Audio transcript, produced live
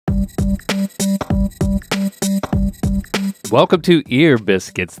Welcome to Ear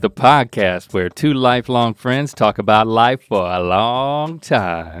Biscuits, the podcast where two lifelong friends talk about life for a long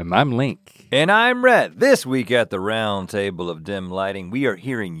time. I'm Link. And I'm Rhett. This week at the round table of dim lighting, we are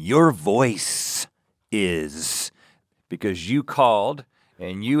hearing your voice is because you called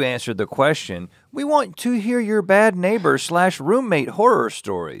and you answered the question. We want to hear your bad neighbor / roommate horror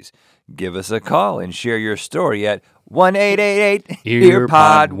stories. Give us a call and share your story at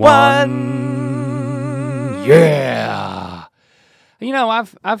 1-888-EARPOD1. Yeah. You know,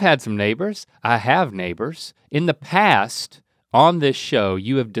 I've had some neighbors. I have neighbors. In the past, on this show,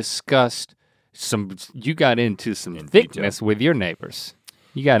 you have discussed you got into some thickness detail with your neighbors.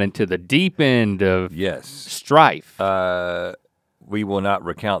 You got into the deep end of strife. We will not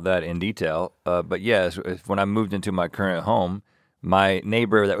recount that in detail, but yes, when I moved into my current home, my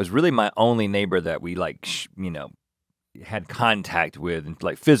neighbor that was really my only neighbor that we had contact with, and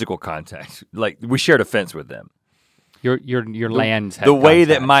like physical contact, like we shared a fence with them. Your lands had the way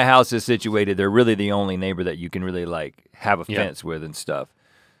contact. that my house is situated, they're really the only neighbor that you can really like have a fence with and stuff.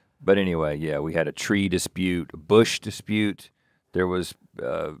 But anyway, yeah, we had a tree dispute, a bush dispute. There was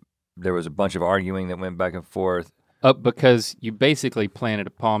a bunch of arguing that went back and forth. Because you basically planted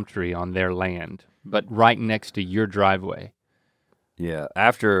a palm tree on their land, but right next to your driveway. Yeah,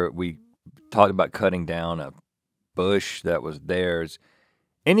 after we talked about cutting down a bush that was theirs.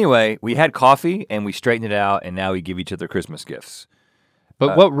 Anyway, we had coffee and we straightened it out, and now we give each other Christmas gifts.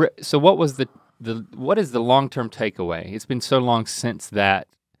 But what is the long-term takeaway? It's been so long since that.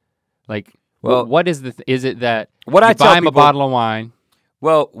 Like, well, what is is it that what you buy them a bottle of wine?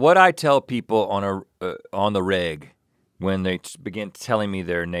 Well, what I tell people on the reg when they begin telling me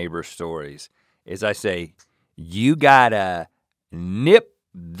their neighbor stories is I say, you gotta nip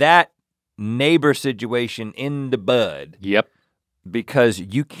that neighbor situation in the bud. Yep. Because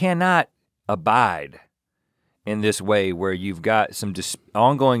you cannot abide in this way where you've got some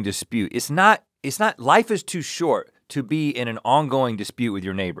ongoing dispute. It's not, life is too short to be in an ongoing dispute with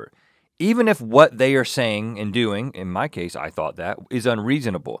your neighbor. Even if what they are saying and doing, in my case, I thought that, is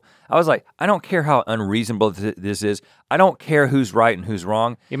unreasonable. I was like, I don't care how unreasonable this is. I don't care who's right and who's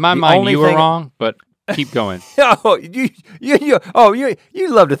wrong. In my mind, you were wrong, but keep going. You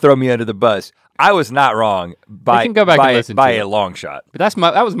love to throw me under the bus. I was not wrong by a long shot. But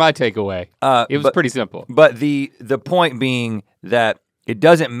that was my takeaway. It was pretty simple. But the point being that it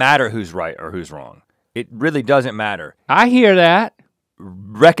doesn't matter who's right or who's wrong. It really doesn't matter. I hear that.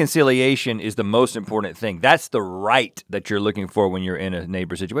 Reconciliation is the most important thing. That's the right that you're looking for when you're in a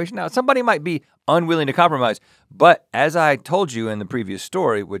neighbor situation. Now, somebody might be unwilling to compromise, but as I told you in the previous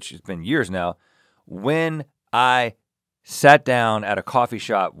story, which has been years now, when I sat down at a coffee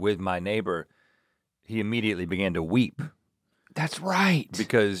shop with my neighbor, he immediately began to weep. That's right.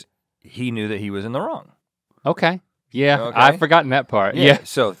 Because he knew that he was in the wrong. Okay. Yeah, okay. I've forgotten that part. Yeah.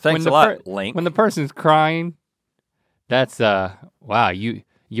 So thanks a lot, Link. When the person's crying, that's, wow, you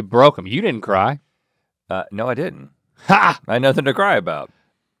broke him. You didn't cry. No, I didn't. Ha! I had nothing to cry about.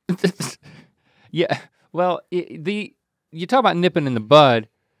 Yeah, well, you talk about nipping in the bud,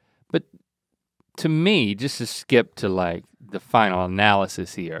 but to me, just to skip to like the final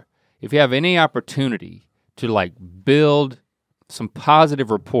analysis here, if you have any opportunity to like build some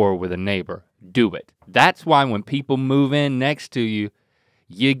positive rapport with a neighbor, do it. That's why when people move in next to you,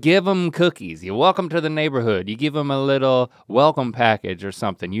 you give them cookies, you welcome to the neighborhood, you give them a little welcome package or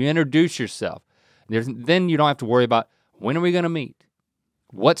something, you introduce yourself. Then you don't have to worry about when are we gonna meet?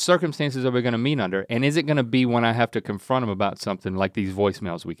 What circumstances are we gonna meet under? And is it gonna be when I have to confront them about something like these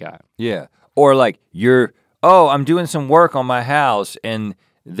voicemails we got? Yeah, or like I'm doing some work on my house and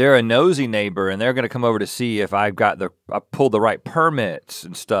they're a nosy neighbor and they're gonna come over to see if I pulled the right permits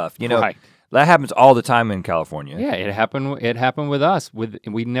and stuff, you know? Right. That happens all the time in California. Yeah, it happened with us.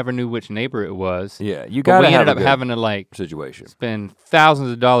 We never knew which neighbor it was. Yeah, you gotta we have ended up having to like situation. Spend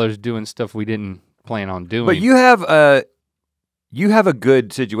thousands of dollars doing stuff we didn't plan on doing. But you have a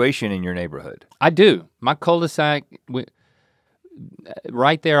good situation in your neighborhood. I do. My cul-de-sac,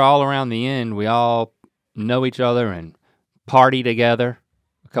 right there all around the end, we all know each other and party together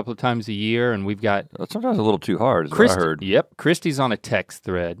a couple of times a year, and we've got... Sometimes a little too hard, is what I heard. Yep, Christy's on a text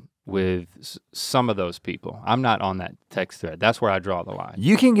thread with some of those people. I'm not on that text thread. That's where I draw the line.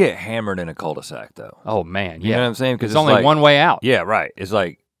 You can get hammered in a cul-de-sac though. Oh man, yeah. You know what I'm saying? Because it's only like, one way out. Yeah, right. It's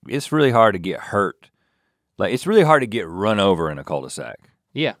like, it's really hard to get hurt. Like, it's really hard to get run over in a cul-de-sac.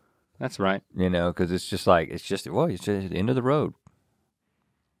 Yeah, that's right. You know, because it's just the end of the road.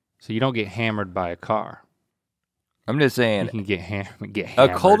 So you don't get hammered by a car. I'm just saying. You can get hammered. A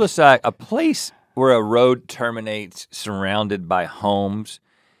cul-de-sac, a place where a road terminates surrounded by homes,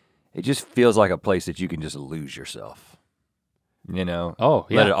 it just feels like a place that you can just lose yourself. You know? Oh,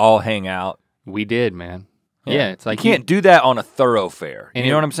 yeah. Let it all hang out. We did, man. Yeah, it's like you can't do that on a thoroughfare. You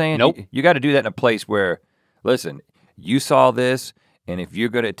know what I'm saying? Nope. You got to do that in a place where, listen, you saw this, and if you're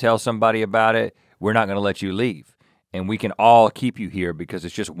going to tell somebody about it, we're not going to let you leave. And we can all keep you here because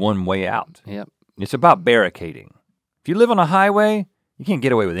it's just one way out. Yep. It's about barricading. If you live on a highway, you can't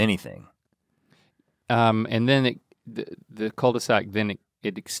get away with anything. And then the cul-de-sac, then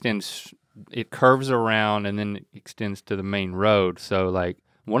it extends, it curves around and then it extends to the main road. So like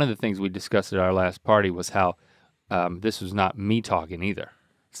one of the things we discussed at our last party was how this was not me talking either.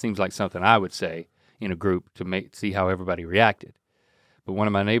 It seems like something I would say in a group to see how everybody reacted. But one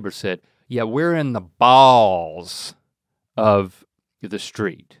of my neighbors said, yeah, we're in the balls of the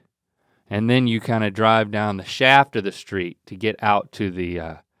street. And then you kind of drive down the shaft of the street to get out to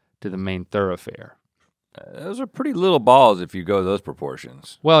the main thoroughfare. Those are pretty little balls if you go those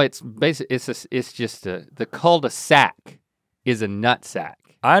proportions. Well, it's just the cul-de-sac is a nutsack.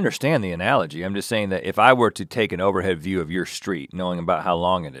 I understand the analogy. I'm just saying that if I were to take an overhead view of your street, knowing about how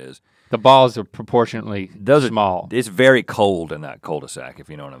long it is, the balls are proportionately small. It's very cold in that cul-de-sac, if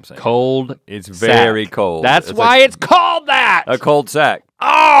you know what I'm saying. Cold. It's very cold. That's why it's called that. A cold sack.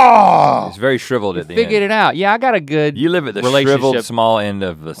 Oh! It's very shriveled at the end. Figured it out. Yeah, I got a good You live at the shriveled small end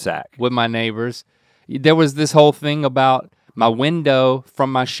of the sack. With my neighbors. There was this whole thing about my window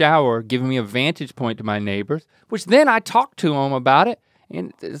from my shower giving me a vantage point to my neighbors, which then I talked to them about it.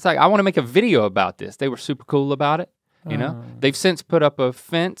 And it's like, I want to make a video about this. They were super cool about it. You know, they've since put up a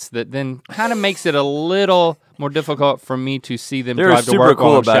fence that then kind of makes it a little more difficult for me to see them drive to work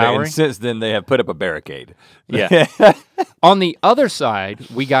while I'm showering. And since then, they have put up a barricade. Yeah. On the other side,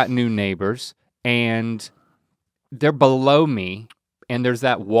 we got new neighbors, and they're below me, and there's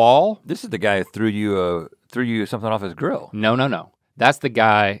that wall. This is the guy who threw you something off his grill. No. That's the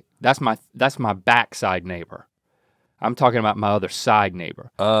guy. That's my backside neighbor. I'm talking about my other side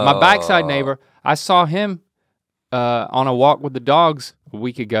neighbor. My backside neighbor. I saw him on a walk with the dogs a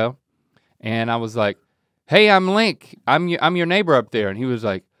week ago, and I was like, "Hey, I'm Link. I'm your neighbor up there." And he was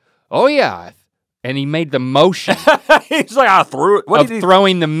like, "Oh yeah," and he made the motion. He's like, "I threw it." What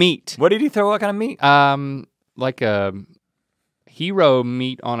throwing the meat? What did he throw? What kind of meat? Like a hero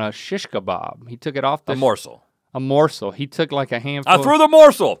meat on a shish kebab. He took it off the morsel. A morsel. He took like a handful. I threw the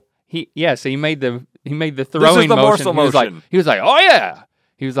morsel. So he made the throwing this is the motion. motion. He was like, "Oh yeah."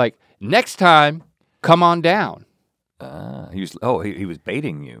 He was like, "Next time, come on down." He was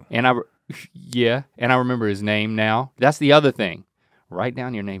baiting you. And I remember his name now. That's the other thing. Write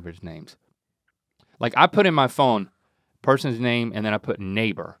down your neighbors' names. Like I put in my phone person's name and then I put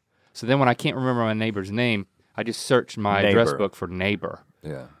neighbor. So then when I can't remember my neighbor's name, I just search my address book for neighbor.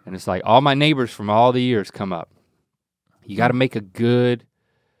 Yeah. And it's like all my neighbors from all the years come up. You got to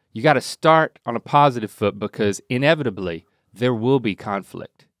you got to start on a positive foot because inevitably there will be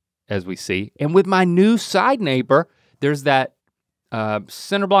conflict as we see. And with my new side neighbor, there's that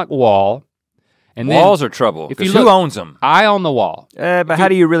center block wall. And walls are trouble, because who owns them? I own the wall. But how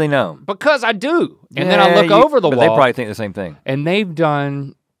do you really know? Because I do. And then I look over the wall. They probably think the same thing. And they've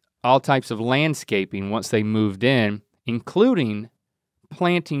done all types of landscaping once they moved in, including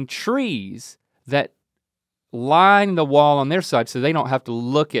planting trees that line the wall on their side so they don't have to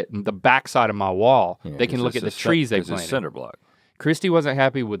look at the backside of my wall. Yeah, they can look at the trees they planted. It's a center block. Christy wasn't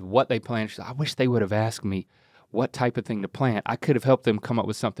happy with what they planted. She said, I wish they would have asked me what type of thing to plant. I could have helped them come up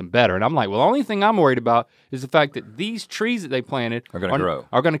with something better. And I'm like, well, the only thing I'm worried about is the fact that these trees that they planted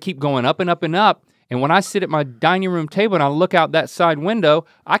are gonna keep going up and up and up. And when I sit at my dining room table and I look out that side window,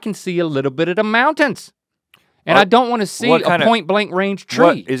 I can see a little bit of the mountains. And I don't want to see a point blank range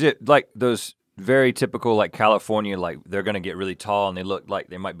tree. Is it like those very typical like California, like they're gonna get really tall and they look like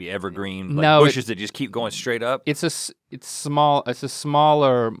they might be evergreen, like bushes that just keep going straight up? It's a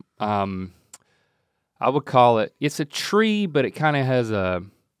smaller, I would call it, it's a tree, but it kind of has a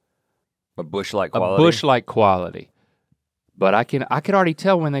bush-like quality. A bush-like quality. But I could already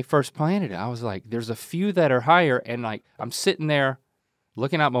tell when they first planted it. I was like, there's a few that are higher, and like I'm sitting there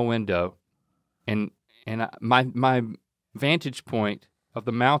looking out my window, and my vantage point of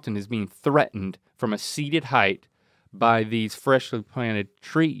the mountain is being threatened from a seated height by these freshly planted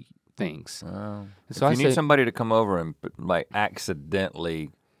tree things. So if you need somebody to come over and like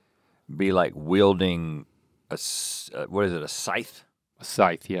accidentally be like wielding a scythe? A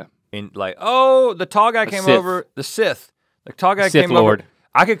scythe, yeah. And like, oh, the tall guy came over, the Sith. The tall guy came over.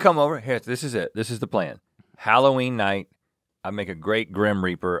 I could come over, here, this is it. This is the plan. Halloween night, I make a great Grim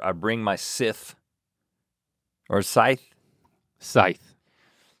Reaper. I bring my Sith, or scythe. Scythe.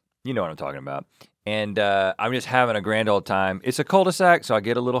 You know what I'm talking about. and I'm just having a grand old time. It's a cul-de-sac, so I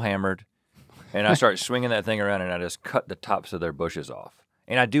get a little hammered, and I start swinging that thing around, and I just cut the tops of their bushes off.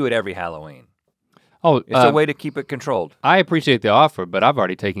 And I do it every Halloween. Oh, it's a way to keep it controlled. I appreciate the offer, but I've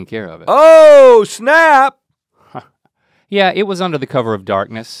already taken care of it. Oh, snap! Yeah, it was under the cover of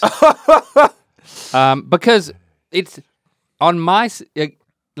darkness. Because it's on my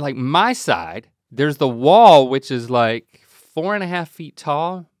side, there's the wall, which is like 4.5 feet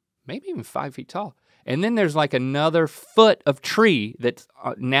tall, maybe even 5 feet tall. And then there's like another foot of tree that's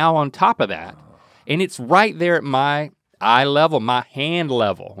now on top of that. And it's right there at my eye level, my hand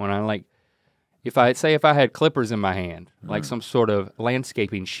level. When I if I had clippers in my hand, like some sort of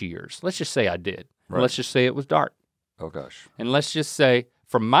landscaping shears, let's just say I did. Right. Let's just say it was dark. Oh gosh. And let's just say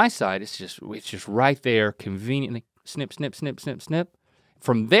from my side, it's just right there, conveniently, snip, snip, snip, snip, snip.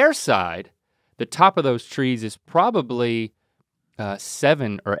 From their side, the top of those trees is probably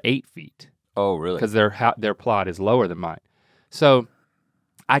 7 or 8 feet. Oh, really? Because their plot is lower than mine. So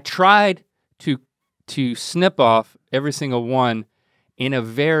I tried to snip off every single one in a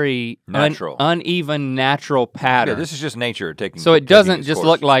very uneven, natural pattern. Yeah, this is just nature taking. So it doesn't just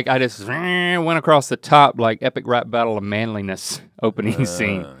look like I just went across the top like epic rap battle of manliness opening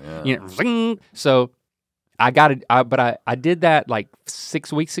scene. Yeah. You know, zing. So I did that like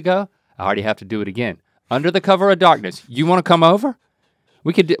 6 weeks ago. I already have to do it again. Under the cover of darkness. You want to come over?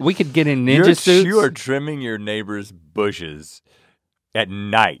 We could get in ninja suits. You are trimming your neighbor's bushes at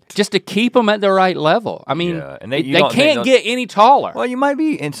night. Just to keep them at the right level. I mean, yeah. And they can't get any taller. Well,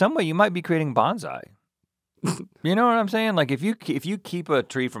 in some way, you might be creating bonsai. You know what I'm saying? Like if you keep a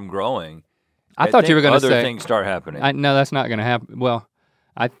tree from growing, I thought you were going to say other things start happening. No, that's not going to happen. Well,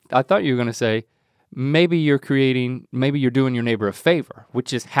 I thought you were going to say maybe you're doing your neighbor a favor,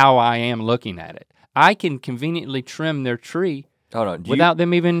 which is how I am looking at it. I can conveniently trim their tree. Hold on. Without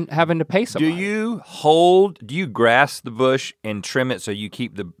them even having to pay somebody. Do you grass the bush and trim it so you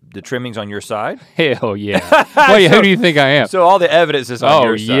keep the trimmings on your side? Hell yeah. Well, who do you think I am? So all the evidence is on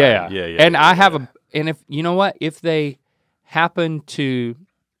your side. Yeah. And I have and if, you know what, if they happen to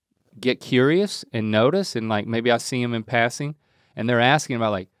get curious and notice, and like maybe I see them in passing, and they're asking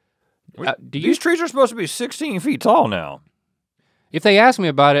about like, these trees are supposed to be 16 feet tall now. If they ask me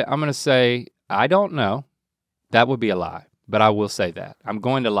about it, I'm gonna say, I don't know. That would be a lie. But I will say that. I'm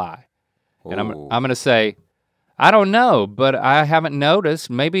going to lie. And I'm going to say, I don't know, but I haven't noticed.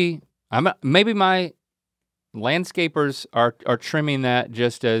 Maybe my landscapers are trimming that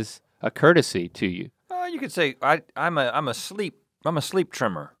just as a courtesy to you. You could say I'm a sleep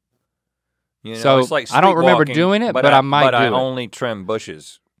trimmer. You know, so it's like I don't remember doing it, but I might do it. But I only trim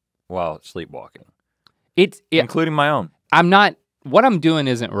bushes while sleepwalking. Including my own. What I'm doing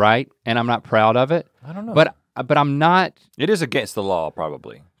isn't right, and I'm not proud of it. I don't know. But I'm not. It is against the law,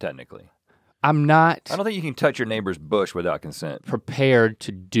 probably, technically. I'm not. I don't think you can touch your neighbor's bush without consent. Prepared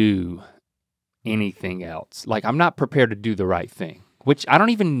to do anything else. Like, I'm not prepared to do the right thing, which I don't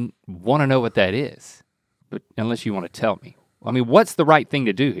even want to know what that is, but unless you want to tell me. I mean, what's the right thing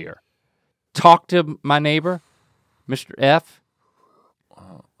to do here? Talk to my neighbor, Mr. F?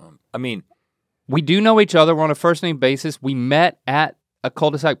 We do know each other. We're on a first name basis. We met at a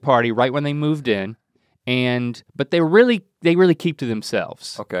cul-de-sac party right when they moved in. But they really keep to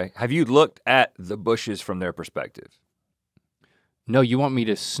themselves. Okay. Have you looked at the bushes from their perspective? No, you want me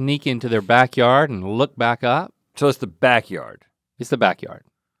to sneak into their backyard and look back up? So it's the backyard. It's the backyard.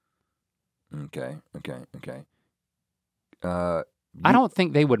 Okay. I don't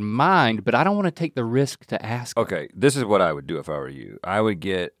think they would mind, but I don't want to take the risk to ask. Okay, this is what I would do if I were you. I would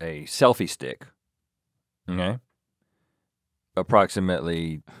get a selfie stick, okay?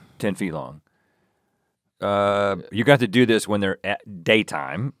 Approximately 10 feet long. You got to do this when they're at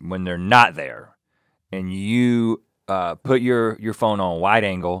daytime, when they're not there. And you put your phone on wide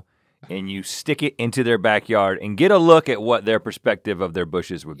angle and you stick it into their backyard and get a look at what their perspective of their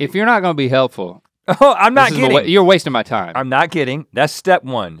bushes would be. If you're not gonna be helpful. Oh, I'm not kidding. You're wasting my time. I'm not kidding. That's step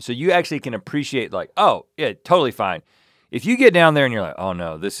one. So you actually can appreciate like, oh, yeah, totally fine. If you get down there and you're like, oh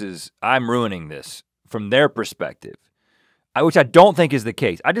no, I'm ruining this from their perspective. Which I don't think is the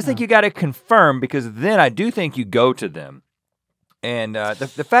case. I just think you got to confirm, because then I do think you go to them, and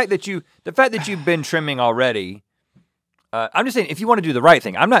the fact that you've been trimming already. I'm just saying, if you want to do the right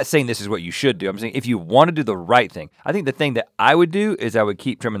thing, I'm not saying this is what you should do. I'm saying if you want to do the right thing, I think the thing that I would do is I would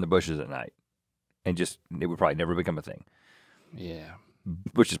keep trimming the bushes at night, and it would probably never become a thing. Yeah,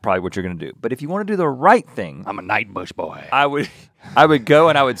 which is probably what you're gonna do. But if you want to do the right thing, I'm a night bush boy. I would go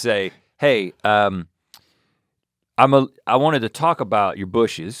and I would say, hey. I wanted to talk about your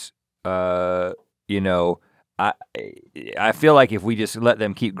bushes. I I feel like if we just let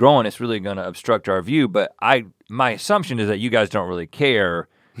them keep growing, it's really gonna obstruct our view, but my assumption is that you guys don't really care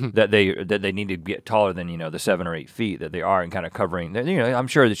that they need to get taller than, the 7 or 8 feet that they are and kind of covering, I'm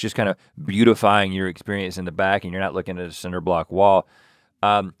sure it's just kind of beautifying your experience in the back and you're not looking at a cinder block wall.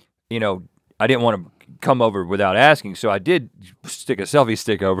 I didn't want to come over without asking, so I did stick a selfie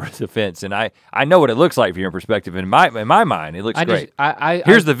stick over the fence, and I know what it looks like from your perspective. In my mind, it looks great.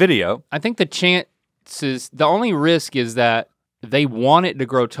 Here's the video. I think the chances, the only risk is that they want it to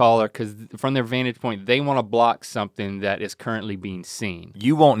grow taller because from their vantage point, they want to block something that is currently being seen.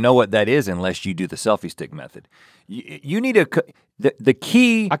 You won't know what that is unless you do the selfie stick method. You need the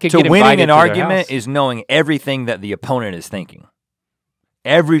key to winning an argument is knowing everything that the opponent is thinking.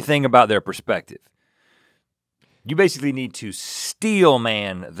 Everything about their perspective. You basically need to steel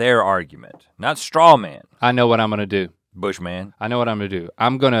man their argument, not straw man. I know what I'm gonna do. Bushman. I know what I'm gonna do.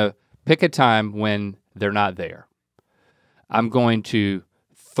 I'm gonna pick a time when they're not there. I'm going to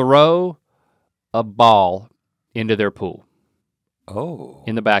throw a ball into their pool. Oh.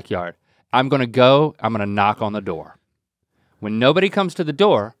 In the backyard. I'm gonna knock on the door. When nobody comes to the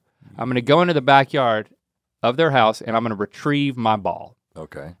door, I'm gonna go into the backyard of their house and I'm gonna retrieve my ball.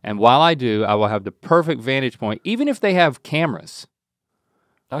 Okay. And while I do, I will have the perfect vantage point, even if they have cameras.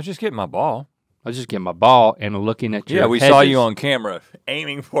 I was just getting my ball. I was just getting my ball and looking at your Yeah, we hedges. saw you on camera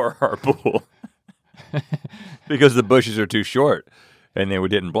aiming for our pool. Because the bushes are too short and they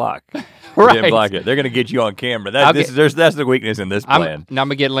didn't block. Right. Didn't block it. They're gonna get you on camera. That's the weakness in this plan. Now I'm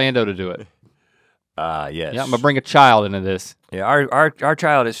gonna get Lando to do it. Yes. Yeah, I'm gonna bring a child into this. Yeah, our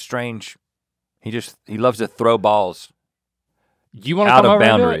child is strange. He loves to throw balls. You want to come over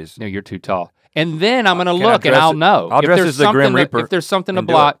boundaries? No, you're too tall. And then I'm gonna look and I'll know. I'll dress as the Grim Reaper. If there's something to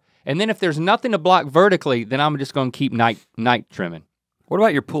block, and then if there's nothing to block vertically, then I'm just gonna keep night trimming. What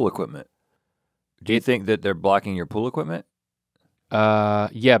about your pool equipment? Do you think that they're blocking your pool equipment?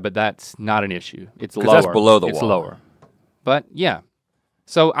 Yeah, but that's not an issue. It's lower. Because that's below the wall. It's lower. But yeah.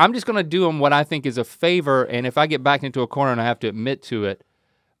 So I'm just gonna do them what I think is a favor, and if I get backed into a corner and I have to admit to it,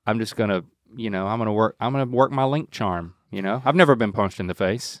 I'm just gonna, I'm gonna work my link charm, I've never been punched in the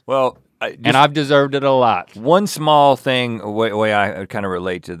face. Well, and I've deserved it a lot. One small thing, way I kind of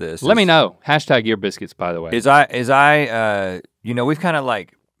relate to this. Let me know. # Ear Biscuits, by the way. We've kind of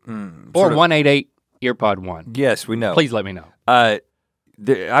like. Or 188 EarPod 1. Yes, we know. Please let me know.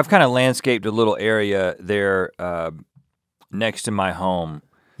 I've kind of landscaped a little area there next to my home.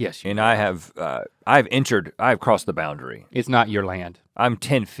 Yes. And I've crossed the boundary. It's not your land. I'm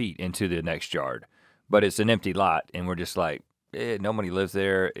 10 feet into the next yard, but it's an empty lot, and we're just like, nobody lives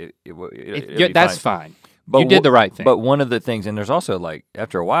there. That's fine. But you did the right thing. But one of the things, and there's also like,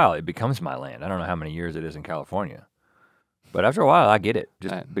 after a while, it becomes my land. I don't know how many years it is in California. But after a while, I get it,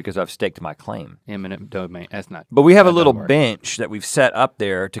 just because I've staked my claim. Eminent domain, that's not. But we have a little bench that we've set up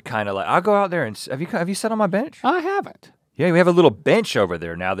there to kind of like, I'll go out there and, have you sat on my bench? I haven't. Yeah, we have a little bench over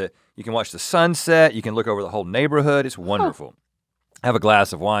there now that you can watch the sunset, you can look over the whole neighborhood, it's wonderful. I have a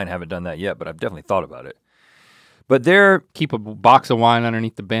glass of wine, haven't done that yet, but I've definitely thought about it. But keep a box of wine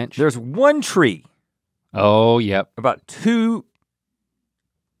underneath the bench. There's one tree. Oh, yep. About two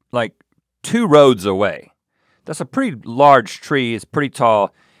roads away. That's a pretty large tree, it's pretty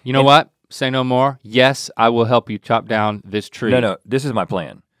tall. You know what? Say no more. Yes, I will help you chop down this tree. No, this is my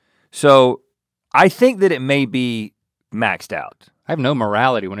plan. So I think that it may be maxed out. I have no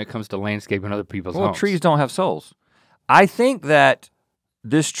morality when it comes to landscaping other people's homes. Well, trees don't have souls. I think that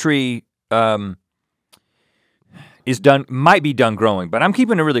this tree might be done growing, but I'm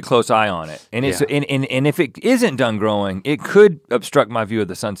keeping a really close eye on it. And and if it isn't done growing, it could obstruct my view of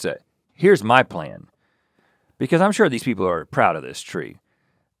the sunset. Here's my plan. Because I'm sure these people are proud of this tree.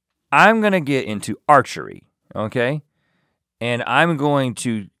 I'm gonna get into archery, okay? And I'm going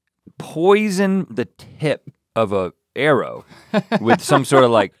to poison the tip of a arrow with some sort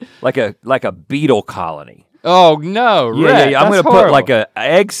of like a beetle colony. Oh no! Yeah. I'm gonna put like a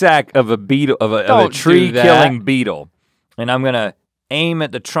egg sac of a beetle of a tree killing beetle, and I'm gonna aim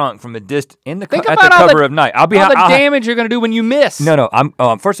at the trunk from a distance at the cover of night. I'll be all the damage you're gonna do when you miss. No.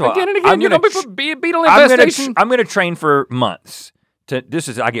 First of all, again, you're gonna be a beetle infestation. I'm gonna train for months.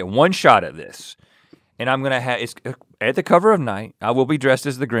 I get one shot at this, and I'm gonna have it's at the cover of night. I will be dressed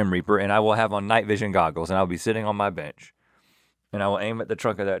as the Grim Reaper, and I will have on night vision goggles, and I'll be sitting on my bench, and I will aim at the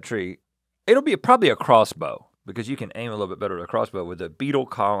trunk of that tree. It'll be probably a crossbow because you can aim a little bit better with a crossbow with a beetle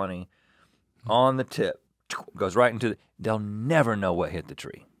colony on the tip. Goes right into they'll never know what hit the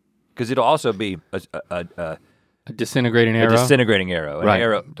tree. Because it'll also be a disintegrating arrow. A disintegrating arrow.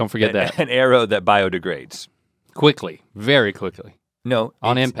 Right. Don't forget that. An arrow that biodegrades. Quickly, very quickly. No,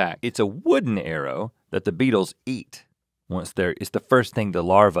 on impact. It's a wooden arrow that the beetles eat once they're. It's the first thing the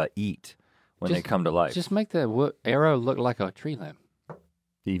larvae eat when they come to life. Just make the arrow look like a tree limb.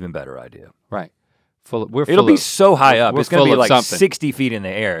 Even better idea. Right. It'll be so high up. It's going to be like something. 60 feet in the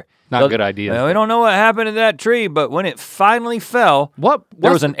air. Not a good idea. We don't know what happened to that tree, but when it finally fell,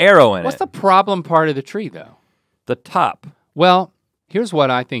 there was an arrow in it. What's the problem part of the tree, though? The top. Well, here's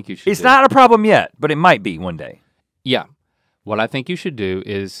what I think you should do. It's not a problem yet, but it might be one day. Yeah. What I think you should do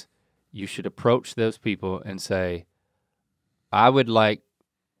is you should approach those people and say,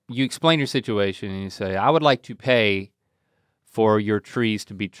 you explain your situation and you say, I would like to pay for your trees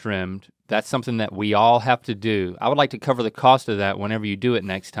to be trimmed. That's something that we all have to do. I would like to cover the cost of that whenever you do it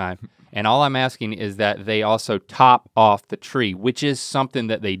next time. And all I'm asking is that they also top off the tree, which is something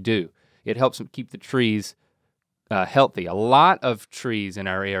that they do. It helps them keep the trees healthy. A lot of trees in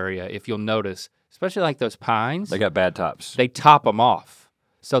our area, if you'll notice, especially like those pines. They got bad tops. They top them off.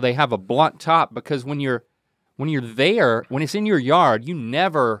 So they have a blunt top because when you're there, when it's in your yard,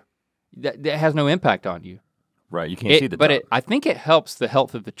 that has no impact on you. Right, you can't see the top. But I think it helps the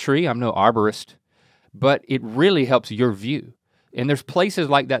health of the tree. I'm no arborist, but it really helps your view. And there's places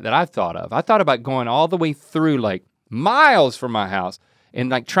like that I've thought of. I thought about going all the way through like miles from my house and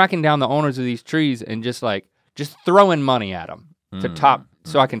like tracking down the owners of these trees and just throwing money at them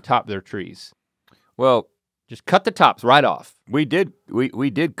so I can top their trees. Well, just cut the tops right off. We did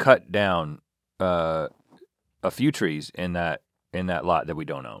cut down a few trees in that lot that we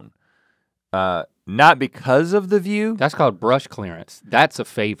don't own. Not because of the view. That's called brush clearance. That's a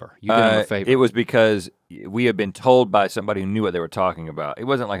favor. You did them a favor. It was because we had been told by somebody who knew what they were talking about. It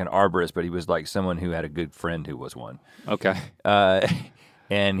wasn't like an arborist, but he was like someone who had a good friend who was one. Okay.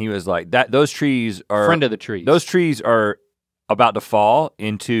 And he was like, those trees are... Friend of the trees. Those trees are about to fall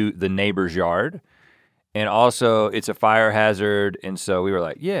into the neighbor's yard. And also, it's a fire hazard, and so we were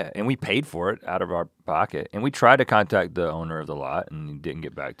like, yeah, and we paid for it out of our pocket. And we tried to contact the owner of the lot, and he didn't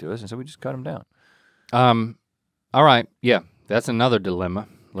get back to us, and so we just cut him down. All right, yeah, that's another dilemma.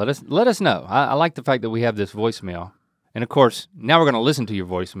 Let us know. I like the fact that we have this voicemail. And of course, now we're gonna listen to your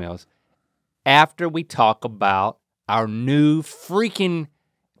voicemails after we talk about our new freaking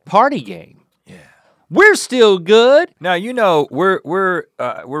party game. Yeah. We're still good. Now, we're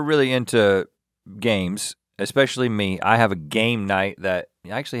really into games, especially me. I have a game night that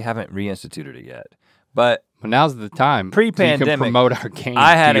I actually haven't reinstituted it yet. But now's the time. Pre-pandemic, so you can promote our game.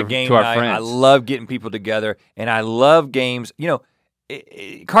 I had a game to our night. friends. I love getting people together, and I love games.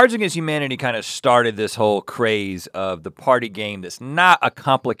 Cards Against Humanity kind of started this whole craze of the party game that's not a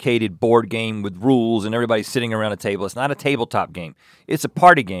complicated board game with rules and everybody sitting around a table. It's not a tabletop game. It's a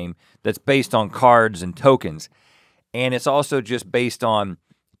party game that's based on cards and tokens. And it's also just based on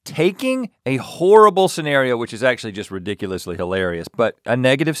taking a horrible scenario, which is actually just ridiculously hilarious, but a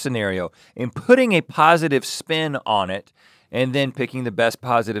negative scenario, and putting a positive spin on it, and then picking the best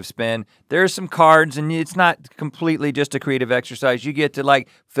positive spin. There's some cards, and it's not completely just a creative exercise. You get to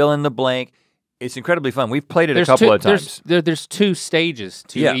fill in the blank. It's incredibly fun. We've played it a couple of times. There's 2 stages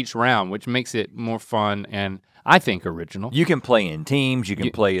to each round, which makes it more fun and I think original. You can play in teams. You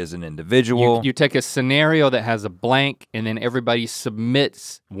can play as an individual. You take a scenario that has a blank, and then everybody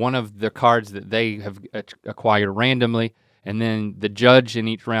submits one of the cards that they have acquired randomly, and then the judge in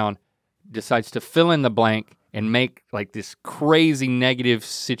each round decides to fill in the blank and make like this crazy negative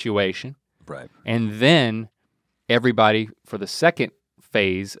situation. Right. And then everybody for the second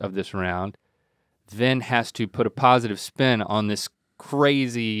phase of this round then has to put a positive spin on this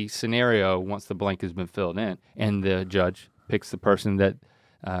crazy scenario once the blank has been filled in, and the judge picks the person that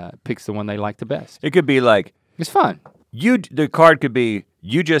picks the one they like the best. It could be like, it's fun. The card could be,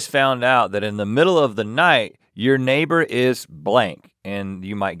 you just found out that in the middle of the night, your neighbor is blank, and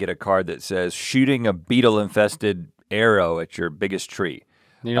you might get a card that says shooting a beetle-infested arrow at your biggest tree.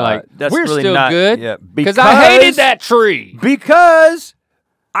 And you're like, that's we're really still not good? Yeah, because I hated that tree. Because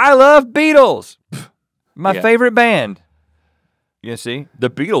I love Beatles, my favorite band. You see,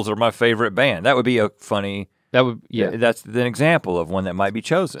 the Beatles are my favorite band. That would be a funny. That would That's an example of one that might be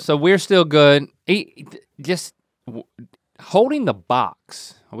chosen. So we're still good. Just holding the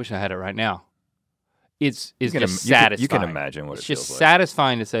box. I wish I had it right now. It's just satisfying. You can imagine what it's it feels just like.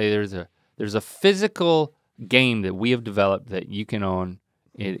 satisfying to say there's a physical game that we have developed that you can own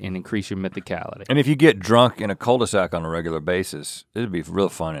and increase your mythicality. And if you get drunk in a cul-de-sac on a regular basis, it'd be real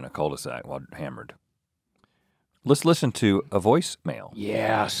fun in a cul-de-sac while hammered. Let's listen to a voicemail.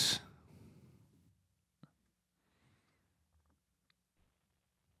 Yes.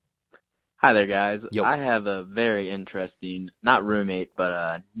 Hi there, guys. Yo. I have a very interesting, not roommate,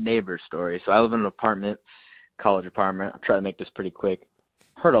 but neighbor story. So I live in an apartment college apartment. I'll try to make this pretty quick.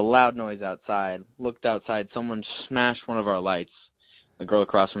 Heard a loud noise outside. Looked outside. Someone smashed one of our lights. The girl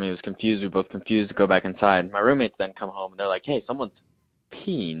across from me was confused. We were both confused to go back inside. My roommates then come home, and they're like, hey, someone's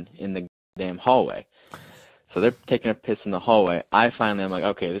peeing in the damn hallway. So they're taking a piss in the hallway. I finally am like,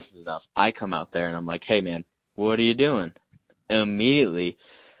 okay, this is enough. I come out there, and I'm like, hey, man, what are you doing? And immediately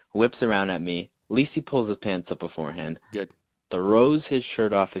whips around at me. At least he pulls his pants up beforehand. Good. Throws his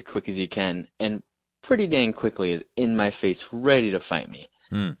shirt off as quick as he can, and pretty dang quickly is in my face, ready to fight me.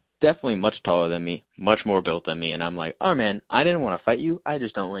 Definitely much taller than me, much more built than me, and I'm like, oh man, I didn't want to fight you. I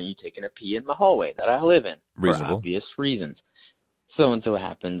just don't want you taking a pee in the hallway that I live in. Reasonable. For obvious reasons. So and so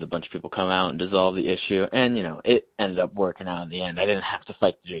happened. A bunch of people come out and dissolve the issue, and it ended up working out in the end. I didn't have to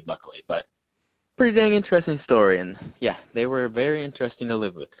fight the dude, luckily, but pretty dang interesting story, and yeah, they were very interesting to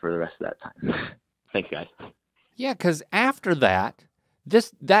live with for the rest of that time. Thanks, guys. Yeah, because after that,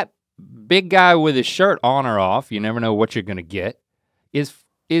 that big guy with his shirt on or off, you never know what you're gonna get, he's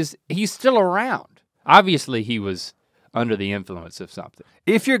still around. Obviously, he was under the influence of something.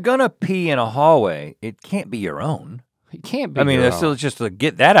 If you're gonna pee in a hallway, it can't be your own. It can't be. I mean, your it's own. still just to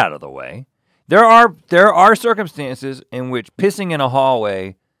get that out of the way. There are circumstances in which pissing in a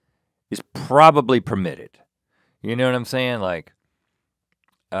hallway is probably permitted. You know what I'm saying? Like,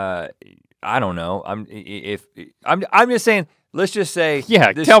 I don't know. I'm just saying. Let's just say.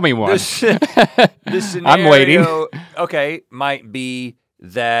 Yeah, tell me one. This scenario, I'm waiting. Okay, might be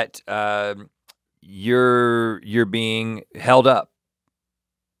that you're being held up.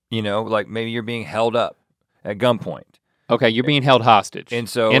 Like maybe you're being held up at gunpoint. Okay, you're being held hostage, and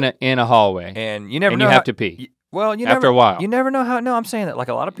so in a hallway, and you never and know you how, have to pee. Well, after a while, you never know how. No, I'm saying that like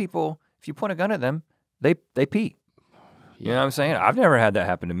a lot of people, if you point a gun at them, they pee. You know what I'm saying? I've never had that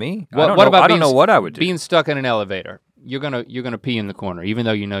happen to me. I don't know what I would do. Being stuck in an elevator, you're gonna pee in the corner, even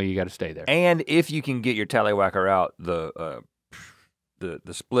though you know you got to stay there. And if you can get your tallywhacker out the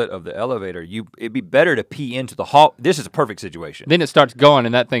split of the elevator, it'd be better to pee into the hall. This is a perfect situation. Then it starts going,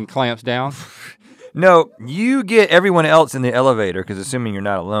 and that thing clamps down. No, you get everyone else in the elevator, because assuming you're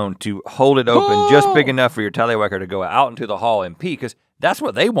not alone, to hold it open just big enough for your tallywhacker to go out into the hall and pee, because that's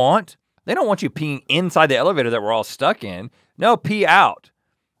what they want. They don't want you peeing inside the elevator that we're all stuck in. No, pee out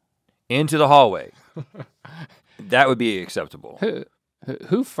into the hallway. That would be acceptable.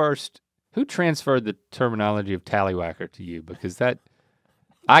 Who transferred the terminology of tallywhacker to you? Because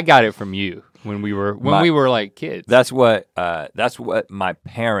I got it from you when we were like kids. That's what my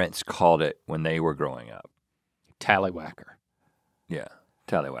parents called it when they were growing up. Tallywhacker. Yeah,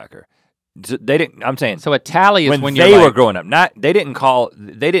 tallywhacker. So they didn't. I'm saying. So a tally is when they were growing up. They didn't call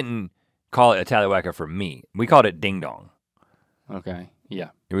it a tallywhacker for me. We called it ding dong. Okay. Yeah.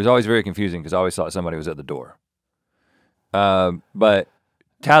 It was always very confusing because I always thought somebody was at the door. But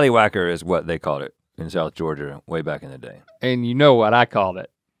tallywhacker is what they called it in South Georgia way back in the day. And you know what I called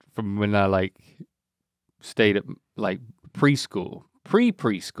it from when I stayed at preschool,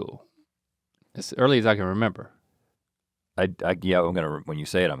 preschool, as early as I can remember. When you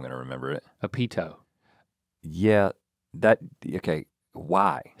say it, I'm gonna remember it. A peto. Yeah, okay.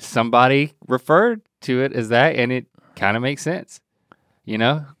 Why? Somebody referred to it as that, and it kind of makes sense.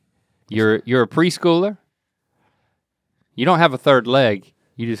 You're a preschooler. You don't have a third leg.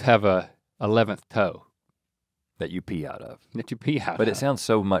 You just have a 11th toe that you pee out of. But it sounds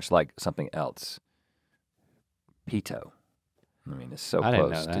so much like something else. Peto. I mean, it's so I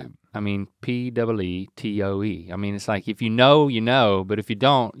close. Didn't know that. I mean, P-E-E-T-O-E. I mean, it's like if you know, you know, but if you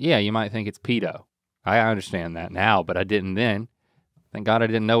don't, yeah, you might think it's pedo. I understand that now, but I didn't then. Thank God I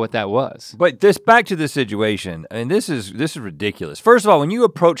didn't know what that was. But back to this situation, and this is ridiculous. First of all, when you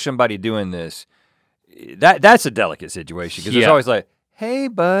approach somebody doing this, that's a delicate situation because it's always like, "Hey,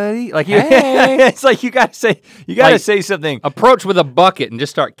 buddy," like hey. It's like you gotta say something. Approach with a bucket and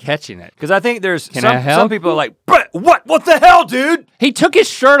just start catching it. Because I think there's some people are like, "But what the hell, dude?" He took his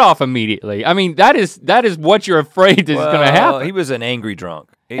shirt off immediately. I mean, that is what you're afraid is going to happen. He was an angry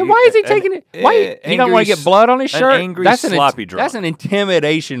drunk. And why is he taking it? Why he don't want to get blood on his shirt? An angry, sloppy drunk. That's an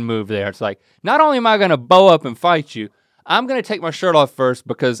intimidation move there. It's like, not only am I going to bow up and fight you, I'm going to take my shirt off first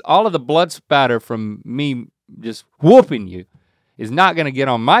because all of the blood spatter from me just whooping you is not going to get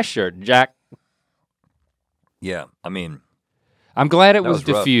on my shirt, Jack. Yeah, I mean. I'm glad it was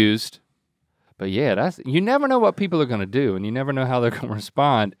rough. diffused. But yeah, you never know what people are going to do, and you never know how they're going to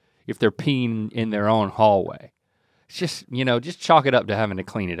respond if they're peeing in their own hallway. It's just, just chalk it up to having to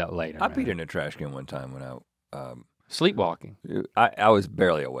clean it up later. I peed in a trash can one time when I... Sleepwalking? I was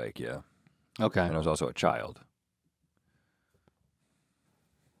barely awake, yeah. Okay. And I was also a child.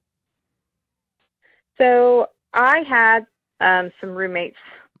 So I had some roommates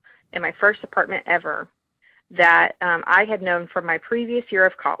in my first apartment ever that I had known from my previous year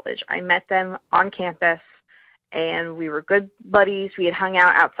of college. I met them on campus, and we were good buddies. We had hung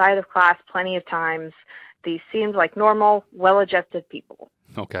out outside of class plenty of times. These seemed like normal, well-adjusted people.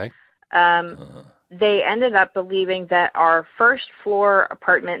 Okay. They ended up believing that our first floor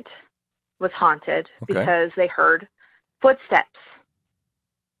apartment was haunted because they heard footsteps.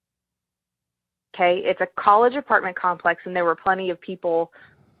 Okay, it's a college apartment complex, and there were plenty of people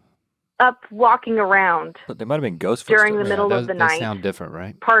up walking around. But there might have been ghost during footsteps. the middle of the night. They sound different,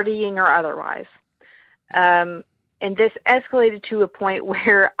 right? Partying or otherwise. And this escalated to a point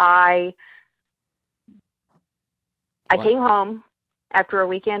where I came home after a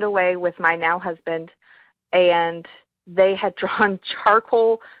weekend away with my now husband, and they had drawn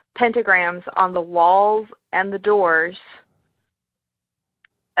charcoal pentagrams on the walls and the doors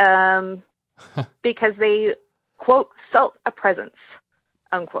because they, quote, felt a presence,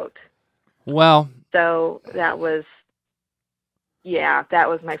 unquote. Well. So that was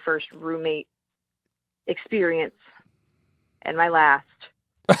my first roommate experience and my last.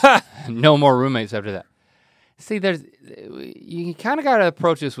 No more roommates after that. See, you kind of got to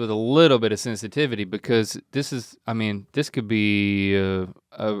approach this with a little bit of sensitivity, because this could be a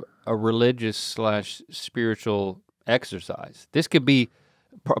religious / spiritual exercise. This could be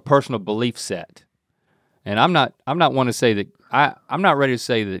a personal belief set. And I'm not one to say that, I'm not ready to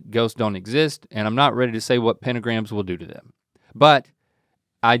say that ghosts don't exist, and I'm not ready to say what pentagrams will do to them. But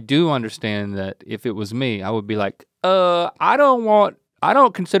I do understand that if it was me, I would be like, I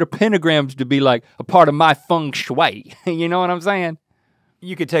don't consider pentagrams to be like a part of my feng shui. You know what I'm saying?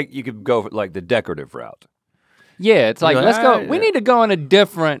 You could go like the decorative route. Yeah, it's like, let's go. Yeah. We need to go in a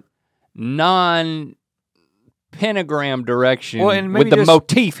different non-pentagram direction with the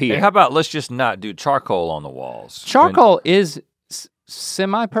motif here. How about let's just not do charcoal on the walls? Charcoal is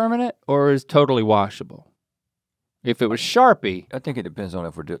semi-permanent or is totally washable? If it was Sharpie. I think it depends on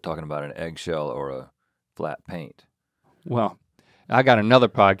if we're talking about an eggshell or a flat paint. Well, I got another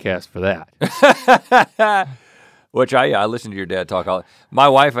podcast for that. Which I listened to your dad talk. My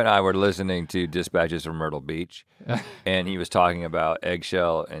wife and I were listening to Dispatches from Myrtle Beach, and he was talking about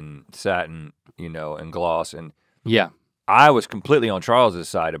eggshell and satin, and gloss. And yeah, I was completely on Charles's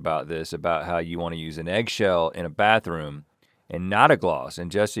side about this, about how you want to use an eggshell in a bathroom and not a gloss. And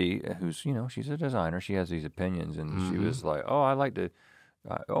Jessie, who's she's a designer, she has these opinions, and she was like, I like a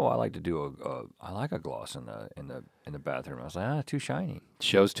gloss in the bathroom. I was like, too shiny.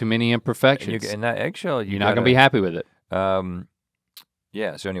 Shows too many imperfections. And that eggshell, you're not gonna be happy with it.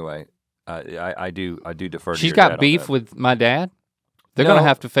 Yeah. So anyway, I do defer. She's to your got beef dad with my dad. They're gonna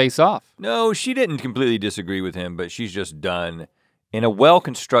have to face off. No, she didn't completely disagree with him, but she's just done in a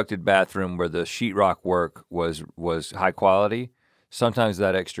well-constructed bathroom where the sheetrock work was high quality. Sometimes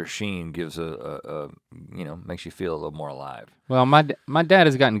that extra sheen gives makes you feel a little more alive. Well, my dad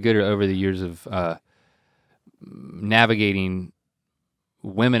has gotten good over the years of navigating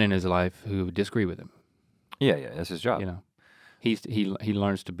women in his life who disagree with him. Yeah, that's his job. He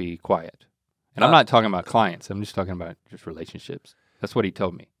learns to be quiet, and I'm not talking about clients. I'm just talking about just relationships. That's what he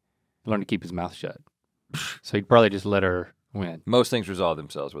told me. He learned to keep his mouth shut. So he'd probably just let her win. Most things resolve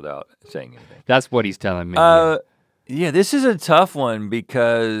themselves without saying anything. That's what he's telling me. Yeah, this is a tough one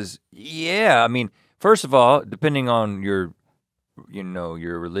because, first of all, depending on your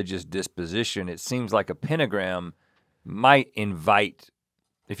religious disposition, it seems like a pentagram might invite,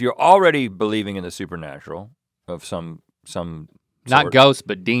 if you're already believing in the supernatural of some not sort, ghosts,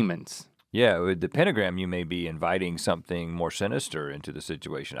 but demons. Yeah, with the pentagram, you may be inviting something more sinister into the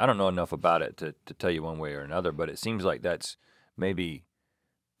situation. I don't know enough about it to tell you one way or another, but it seems like that's maybe,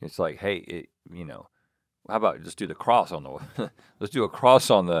 it's like, hey, how about just do the cross on the let's do a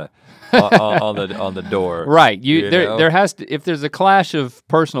cross on the on the door. Right. There has to, if there's a clash of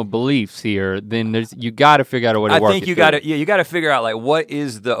personal beliefs here, then you got to figure out a way to work it. I think you got to figure out like what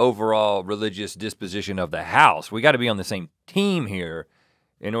is the overall religious disposition of the house. We got to be on the same team here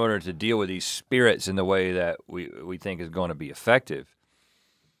in order to deal with these spirits in the way that we think is going to be effective.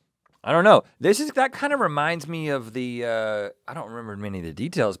 I don't know. That kind of reminds me of the, I don't remember many of the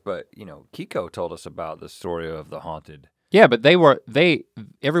details, but, Kiko told us about the story of the haunted. Yeah, but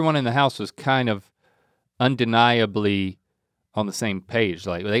everyone in the house was kind of undeniably on the same page.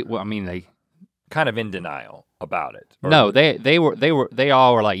 Like they kind of in denial about it. No, they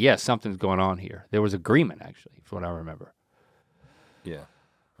all were like, yes, something's going on here. There was agreement, actually, is what I remember. Yeah.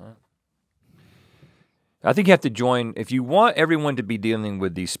 I think you have to join, if you want everyone to be dealing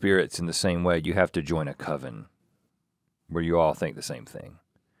with these spirits in the same way, you have to join a coven where you all think the same thing.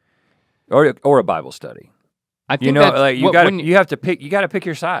 Or a Bible study. I think You know, like you got when to pick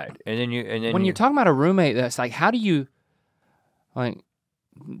your side, and then when you're talking about a roommate, that's like, how do you, like,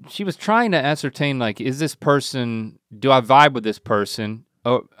 she was trying to ascertain, like, is this person, do I vibe with this person?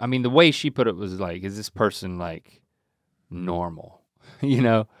 Oh, I mean, the way she put it was like, is this person like normal? You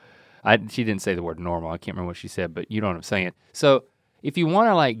know, she didn't say the word normal. I can't remember what she said, but you know what I'm saying. So if you want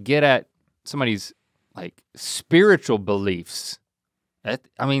to like get at somebody's like spiritual beliefs,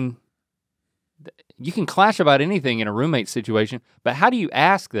 I mean, you can clash about anything in a roommate situation, but how do you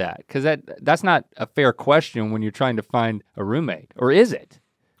ask that? Because that's not a fair question when you're trying to find a roommate, or is it?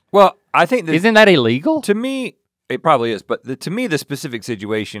 Well, I think isn't that illegal? To me, it probably is, but to me, the specific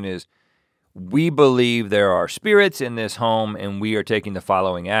situation is we believe there are spirits in this home and we are taking the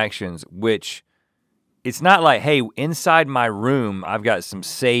following actions, which it's not like, hey, inside my room, I've got some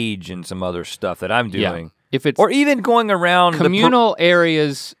sage and some other stuff that I'm doing. Yeah. If it's or even going around communal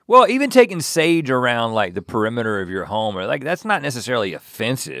areas. Well, even taking sage around like the perimeter of your home, or like that's not necessarily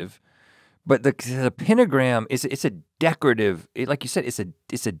offensive, but the pentagram it's a decorative. Like you said,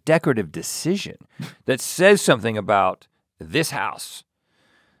 it's a decorative decision that says something about this house,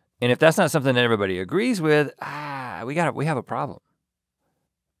 and if that's not something that everybody agrees with, we have a problem.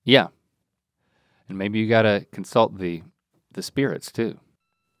 Yeah, and maybe you got to consult the spirits too.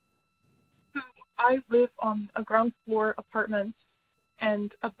 I live on a ground floor apartment,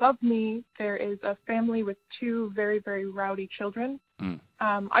 and above me there is a family with 2 very, very rowdy children.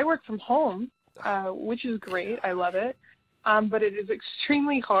 I work from home, which is great. I love it. But it is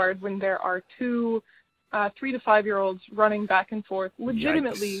extremely hard when there are 2 3 to 5-year-olds running back and forth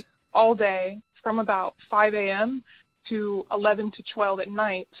legitimately all day from about 5 a.m. to 11 to 12 at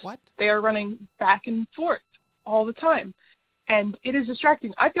night. What? They are running back and forth all the time. And it is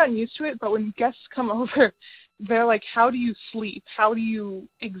distracting. I've gotten used to it, but when guests come over, they're like, how do you sleep? How do you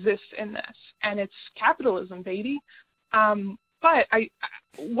exist in this? And it's capitalism, baby. But I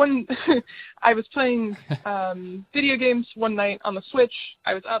was playing video games one night on the Switch.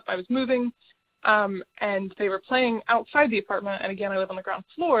 I was up, I was moving, and they were playing outside the apartment. And again, I live on the ground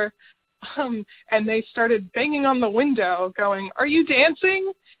floor. And they started banging on the window going, are you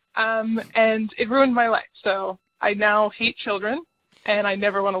dancing? And it ruined my life. So I now hate children, and I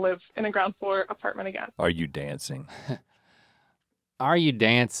never want to live in a ground floor apartment again. Are you dancing? Are you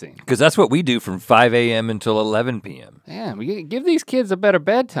dancing? Because that's what we do from 5 a.m. until 11 p.m. Yeah, we give these kids a better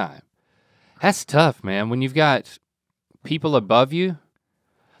bedtime. That's tough, man. When you've got people above you.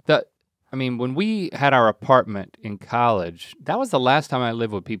 When we had our apartment in college, that was the last time I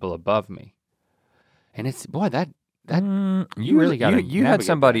lived with people above me. And it's, boy, that you really got to. You had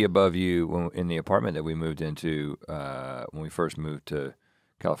somebody above you in the apartment that we moved into when we first moved to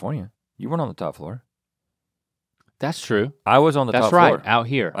California. You weren't on the top floor. That's true. I was on the top floor. That's right, out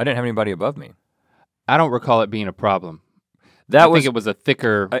here. I didn't have anybody above me. I don't recall it being a problem. I think it was a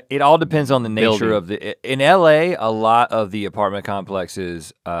thicker. It all depends on the nature building. of the. In LA, a lot of the apartment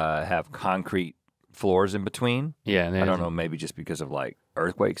complexes have concrete floors in between. Yeah, and I don't know, maybe just because of like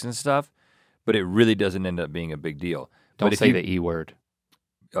earthquakes and stuff. But it really doesn't end up being a big deal. Don't say the E word.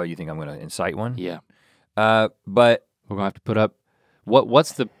 Oh, you think I'm going to incite one? Yeah. But we're going to have to put up,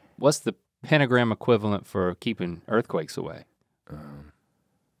 what's the pentagram equivalent for keeping earthquakes away?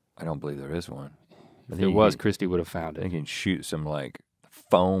 I don't believe there is one. If there was, Christy would have found it. They can shoot some like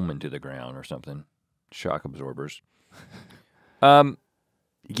foam into the ground or something. Shock absorbers.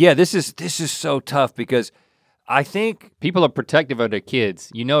 Yeah, this is so tough because I think people are protective of their kids.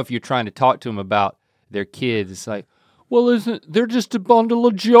 You know, if you're trying to talk to them about their kids, it's like, well, they're just a bundle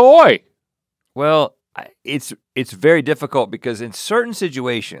of joy. Well, it's very difficult because in certain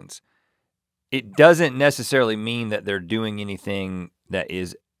situations, it doesn't necessarily mean that they're doing anything that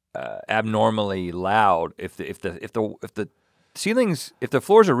is abnormally loud. If the ceilings, if the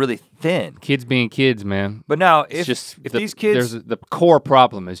floors are really thin, kids being kids, man. But now, if these kids, the core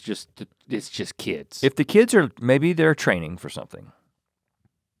problem is it's just kids. If the kids are, maybe they're training for something.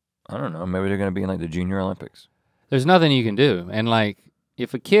 I don't know. Maybe they're going to be in like the Junior Olympics. There's nothing you can do. And like,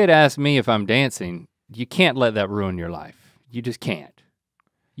 if a kid asks me if I'm dancing, you can't let that ruin your life. You just can't.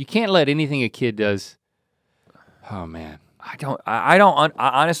 You can't let anything a kid does. Oh man. I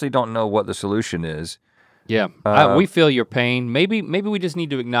honestly don't know what the solution is. Yeah, we feel your pain. Maybe we just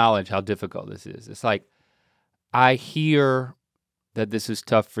need to acknowledge how difficult this is. It's like, I hear that this is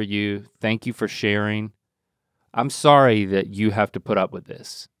tough for you. Thank you for sharing. I'm sorry that you have to put up with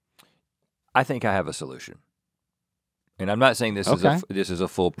this. I think I have a solution. And I'm not saying this is a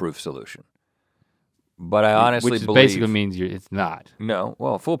foolproof solution. But I honestly believe— Which basically means it's not. No,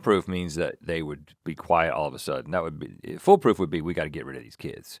 well, foolproof means that they would be quiet all of a sudden. That would be— foolproof would be we got to get rid of these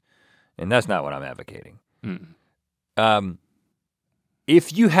kids. And that's not what I'm advocating.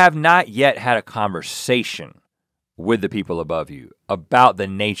 If you have not yet had a conversation with the people above you about the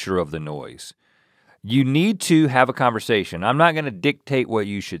nature of the noise, you need to have a conversation. I'm not gonna dictate what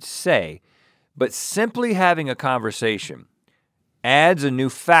you should say, but simply having a conversation adds a new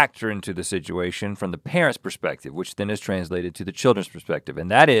factor into the situation from the parent's perspective, which then is translated to the children's perspective. And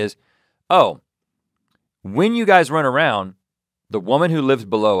that is, oh, when you guys run around, the woman who lives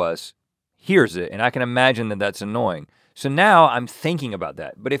below us hears it, and I can imagine that that's annoying. So now I'm thinking about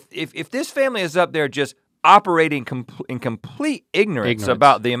that. But if this family is up there just operating in complete ignorance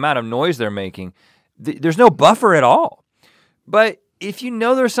about the amount of noise they're making, there's no buffer at all. But if you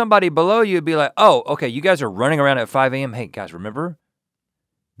know there's somebody below you, it'd be like, oh, okay, you guys are running around at 5 a.m. Hey, guys, remember,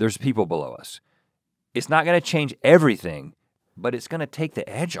 there's people below us. It's not gonna change everything, but it's gonna take the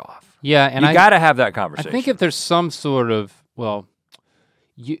edge off. Yeah, and you gotta have that conversation. I think if there's some sort of, well,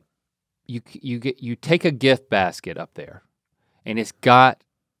 you take a gift basket up there, and it's got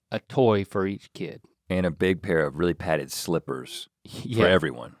a toy for each kid. And a big pair of really padded slippers for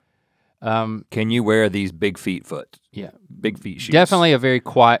everyone. Can you wear these big feet big feet shoes? Definitely a very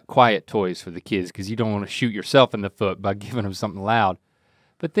quiet toys for the kids because you don't want to shoot yourself in the foot by giving them something loud.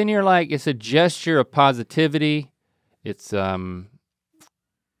 But then you're like, it's a gesture of positivity. It's,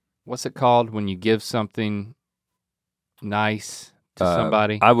 what's it called when you give something nice to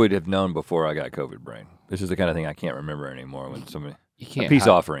somebody? I would have known before I got COVID brain. This is the kind of thing I can't remember anymore when somebody, you can't a peace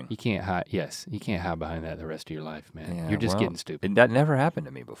offering. You can't hide, yes, you can't hide behind that the rest of your life, man. Yeah, you're just getting stupid. That never happened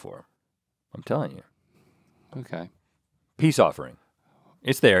to me before. I'm telling you. Okay. Peace offering.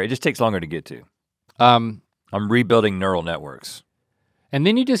 It's there. It just takes longer to get to. I'm rebuilding neural networks. And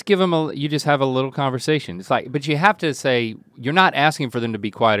then you just give them you just have a little conversation. It's like, but you have to say, you're not asking for them to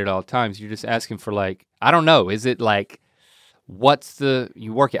be quiet at all times. You're just asking for like, I don't know, is it like,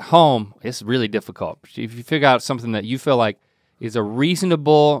 you work at home, it's really difficult. If you figure out something that you feel like is a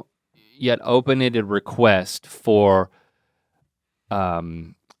reasonable yet open-ended request for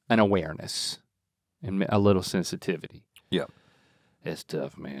an awareness and a little sensitivity. Yeah. It's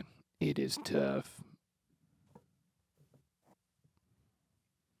tough, man. It is tough.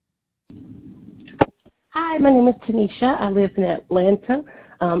 Hi, my name is Tanisha. I live in Atlanta.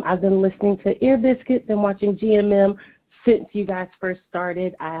 I've been listening to Ear Biscuits and watching GMM since you guys first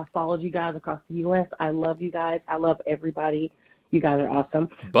started. I have followed you guys across the U.S. I love you guys. I love everybody. You guys are awesome.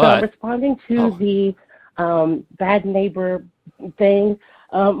 But responding to the bad neighbor thing,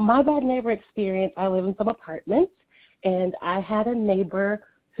 my bad neighbor experience, I live in some apartments, and I had a neighbor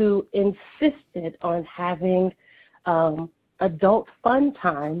who insisted on having adult fun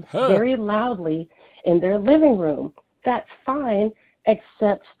time very loudly in their living room. That's fine,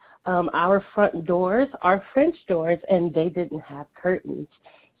 except our front doors are French doors, and they didn't have curtains.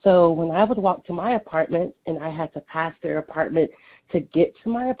 So when I would walk to my apartment and I had to pass their apartment to get to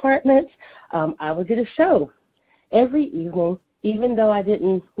my apartment, I would get a show. Every evening, even though I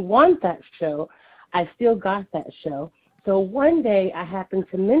didn't want that show, I still got that show. So one day I happened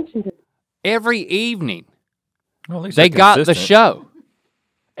to mention to every evening, well, at least they got the show.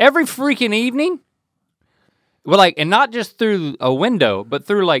 Every freaking evening? Well, like, and not just through a window, but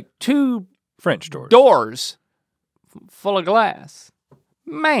through like 2 French doors full of glass.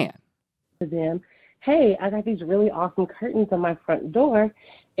 Man. To them, hey, I got these really awesome curtains on my front door,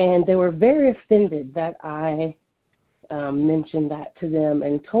 and they were very offended that I mentioned that to them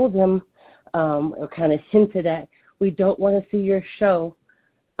and told them, or kind of hinted at, we don't want to see your show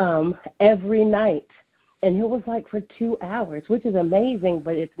every night. And it was like for 2 hours, which is amazing,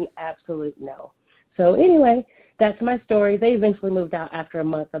 but it's an absolute no. So anyway, that's my story. They eventually moved out after a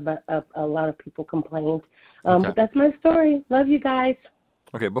month, but a lot of people complained. But that's my story. Love you guys.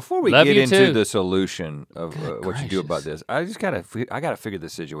 Okay, before we get into the solution of what you do about this, I gotta figure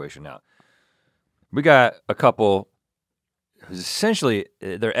this situation out. We got a couple who's essentially,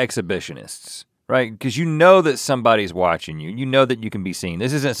 they're exhibitionists, right? Because you know that somebody's watching you. You know that you can be seen.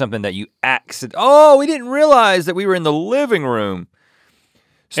 This isn't something that you we didn't realize that we were in the living room.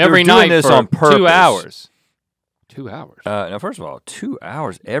 So every night this for on 2 hours. 2 hours. Now, first of all, 2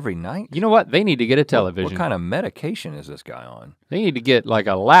 hours every night? You know what? They need to get a television. What kind of medication is this guy on? They need to get like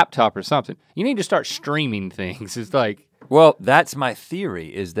a laptop or something. You need to start streaming things. It's like. Well, that's my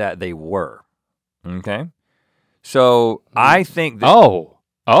theory, is that they were. Okay? So I think that.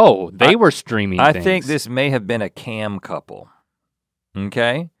 They were streaming things. I think this may have been a cam couple.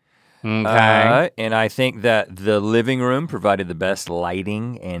 Okay? Okay. And I think that the living room provided the best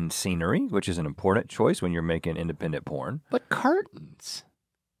lighting and scenery, which is an important choice when you're making independent porn. But curtains.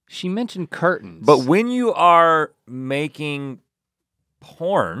 She mentioned curtains. But when you are making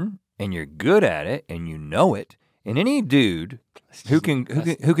porn and you're good at it and you know it, And any dude who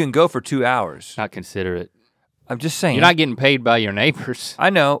can go for 2 hours. Not considerate. I'm just saying. You're not getting paid by your neighbors. I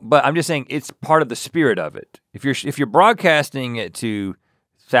know, but I'm just saying it's part of the spirit of it. If you're broadcasting it to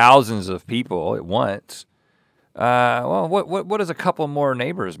thousands of people at once, well, what does a couple more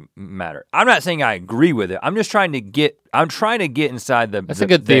neighbors matter? I'm not saying I agree with it. I'm just trying to get inside the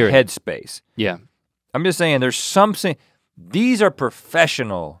headspace. Yeah. I'm just saying there's something. These are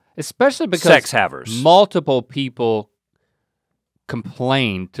professional, especially because sex havers. Multiple people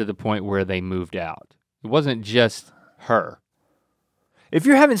complained to the point where they moved out. It wasn't just her. If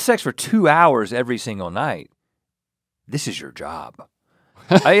you're having sex for 2 hours every single night, this is your job.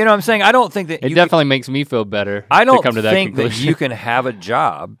 You know what I'm saying? I don't think that it definitely makes me feel better. I don't to come to that think conclusion. that you can have a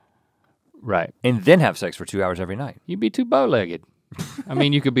job, right, and then have sex for 2 hours every night. You'd be too bow-legged. I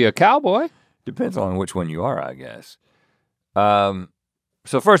mean, you could be a cowboy. Depends on which one you are, I guess.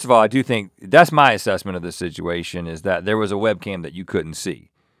 So first of all, I do think that's my assessment of the situation is that there was a webcam that you couldn't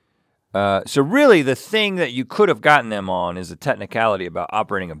see. So really the thing that you could have gotten them on is a technicality about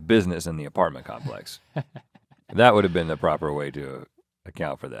operating a business in the apartment complex. That would have been the proper way to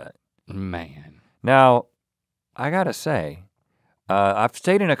account for that. Man. Now, I gotta say, I've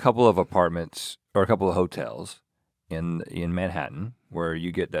stayed in a couple of apartments or a couple of hotels in Manhattan where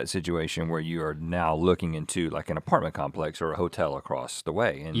you get that situation where you are now looking into like an apartment complex or a hotel across the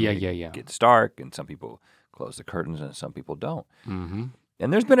way. And yeah. It gets dark and some people close the curtains and some people don't. Mm-hmm.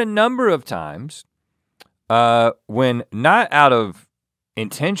 And there's been a number of times when not out of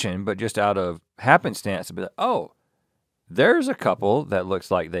intention, but just out of happenstance, to be like, oh, there's a couple that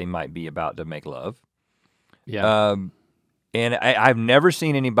looks like they might be about to make love. Yeah. And I've never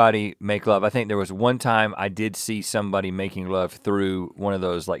seen anybody make love. I think there was one time I did see somebody making love through one of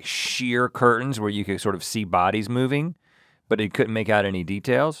those like sheer curtains where you could sort of see bodies moving, but it couldn't make out any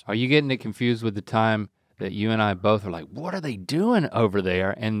details. Are you getting it confused with the time that you and I both were like, what are they doing over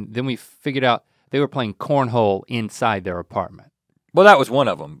there? And then we figured out they were playing cornhole inside their apartment. Well, that was one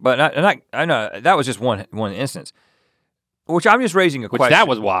of them, but I know that was just one instance. Which I'm just raising a question. Which that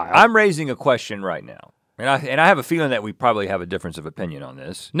was wild. I'm raising a question right now. And I have a feeling that we probably have a difference of opinion on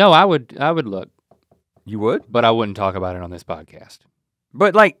this. No, I would look. You would? But I wouldn't talk about it on this podcast.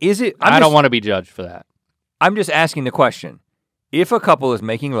 But like, is it? I don't want to be judged for that. I'm just asking the question. If a couple is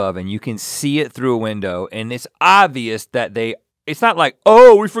making love and you can see it through a window and it's obvious that it's not like,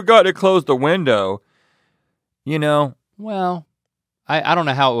 oh, we forgot to close the window, you know? Well, I don't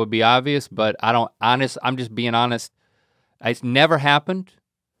know how it would be obvious, but I'm just being honest. It's never happened.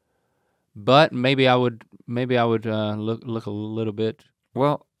 But maybe I would look a little bit.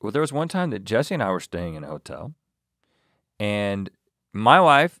 Well, there was one time that Jesse and I were staying in a hotel, and my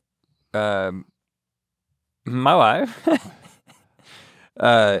wife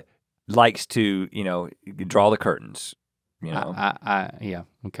likes to, draw the curtains, Yeah,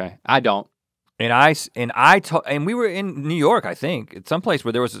 okay. I don't. And we were in New York, I think, at some place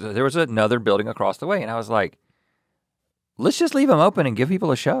where there was another building across the way, and I was like, let's just leave them open and give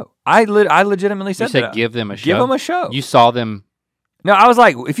people a show. I legitimately said that. You said give them a show? Give them a show. You saw them? No, I was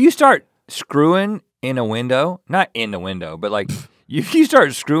like, if you start screwing in a window, not in the window, but like if you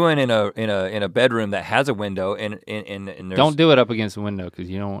start screwing in a bedroom that has a window and there's, don't do it up against the window because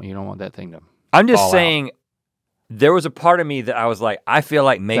you don't want that thing to. I'm just saying, there was a part of me that I was like, I feel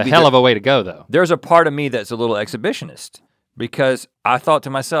like maybe it's a hell of a way to go though. There's a part of me that's a little exhibitionist because I thought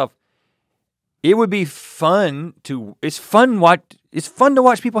to myself, it would be fun to, it's fun to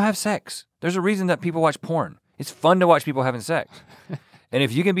watch people have sex. There's a reason that people watch porn. It's fun to watch people having sex. And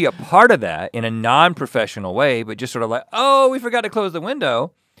if you can be a part of that in a non-professional way, but just sort of like, oh, we forgot to close the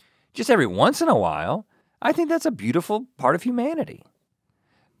window, just every once in a while, I think that's a beautiful part of humanity.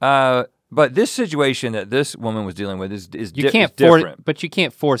 But this situation that this woman was dealing with is different. But you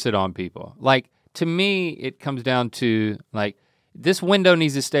can't force it on people. Like, to me, it comes down to like, this window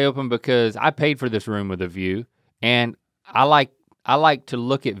needs to stay open because I paid for this room with a view, and I like to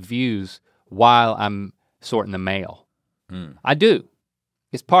look at views while I'm sorting the mail. I do.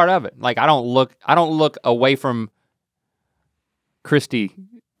 It's part of it. Like I don't look away from Christy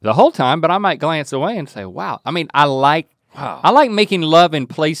the whole time, but I might glance away and say, "Wow." I mean, I like making love in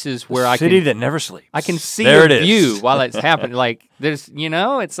places where city that never sleeps. I can see there the view while it's happening. Like there's,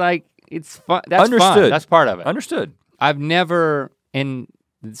 it's like it's fun. That's Understood. Fun. That's part of it. Understood. I've never, and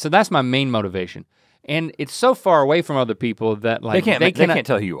so that's my main motivation. And it's so far away from other people that like they can't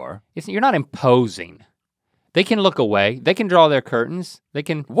tell who you are. You're not imposing. They can look away. They can draw their curtains. They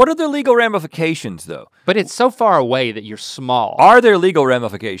can. What are the legal ramifications though? But it's so far away that you're small. Are there legal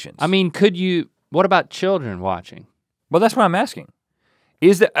ramifications? I mean, what about children watching? Well, that's what I'm asking.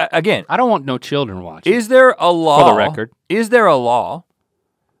 Is there, again, I don't want no children watching. is there a law? For the record. Is there a law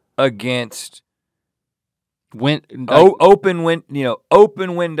against When open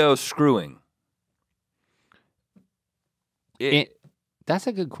window screwing? That's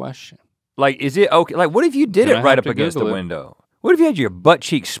a good question. Like, is it okay? Like, what if you did it Gonna right have up to against the Google it. window? What if you had your butt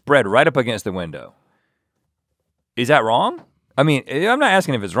cheeks spread right up against the window? Is that wrong? I mean, I'm not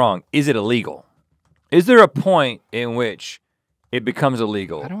asking if it's wrong. Is it illegal? Is there a point in which it becomes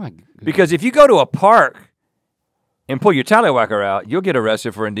illegal? How do I? Because if you go to a park and pull your tallywhacker out, you'll get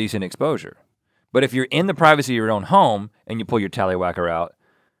arrested for indecent exposure. But if you're in the privacy of your own home and you pull your tallywhacker out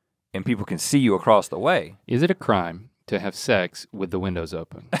and people can see you across the way. Is it a crime to have sex with the windows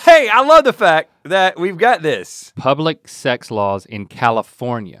open? Hey, I love the fact that we've got this. Public sex laws in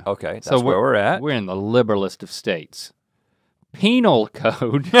California. Okay, that's where we're at. We're in the liberalist of states. Penal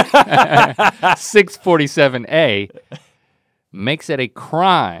Code 647A makes it a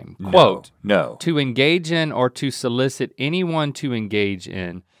crime, quote, No. to engage in or to solicit anyone to engage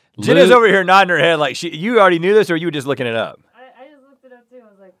in. Jenna's over here nodding her head like you already knew this or you were just looking it up? I just looked it up too. I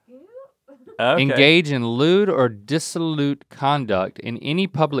was like, you? Okay. Engage in lewd or dissolute conduct in any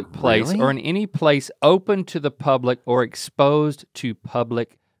public place Really? or in any place open to the public or exposed to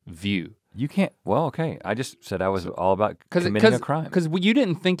public view. You can't, well, okay. I just said I was all about committing a crime. Because you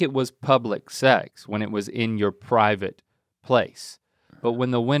didn't think it was public sex when it was in your private place. But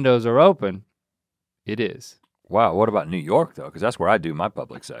when the windows are open, it is. Wow, what about New York though? Because that's where I do my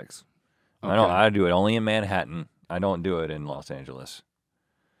public sex. Okay. I do it only in Manhattan. I don't do it in Los Angeles.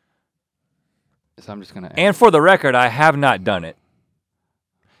 So I'm just gonna ask. And for the record, I have not done it.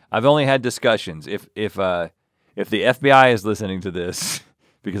 I've only had discussions. If the FBI is listening to this,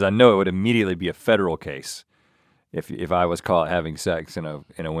 because I know it would immediately be a federal case if I was caught having sex in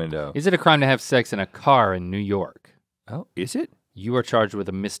a window. Is it a crime to have sex in a car in New York? Oh, is it? You are charged with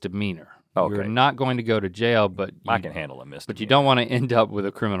a misdemeanor. Okay. You're not going to go to jail, but I can handle a misdemeanor. But you don't want to end up with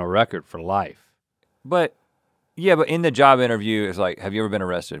a criminal record for life. But yeah, but in the job interview, it's like, have you ever been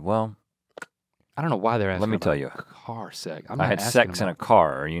arrested? Well, I don't know why they're asking. let me about tell you. car sex. I had sex in a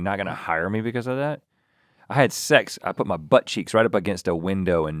car. Are you not going to hire me because of that? I had sex. I put my butt cheeks right up against a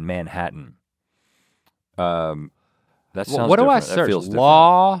window in Manhattan. That sounds what do I different. That search? feels different.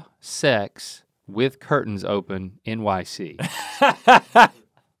 Law, sex with curtains open, NYC.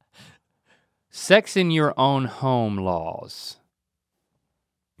 Sex in your own home laws.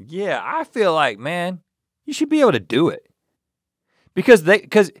 Yeah, I feel like, man, you should be able to do it. Because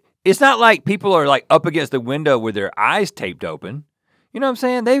it's not like people are like up against the window with their eyes taped open. You know what I'm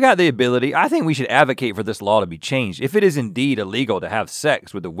saying? They've got the ability. I think we should advocate for this law to be changed. If it is indeed illegal to have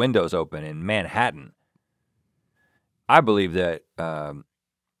sex with the windows open in Manhattan, I believe that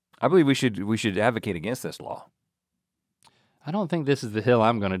we should advocate against this law. I don't think this is the hill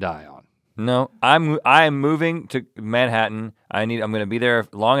I'm going to die on. No, I am moving to Manhattan. I'm going to be there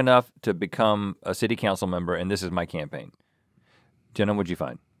long enough to become a city council member, and this is my campaign. Jenna, what'd you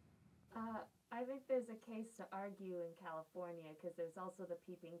find? I think there's a case to argue in California because there's also the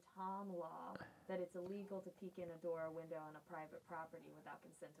peeping Tom law that it's illegal to peek in a door or window on a private property without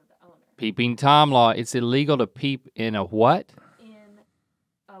consent of the owner. Peeping Tom law, it's illegal to peep in a what? In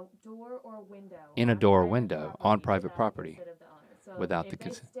a door or window. In a on door or private window property on private without property. consent of the owner. So Without the if they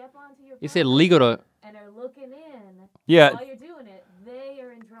consent. step onto your It's property illegal to, and are looking in Yeah. while you're doing it, they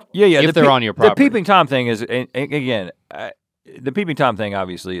are in trouble. Yeah. if they're on your property. The peeping Tom thing is, again, the peeping Tom thing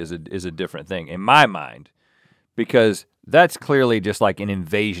obviously is a different thing in my mind, because that's clearly just like an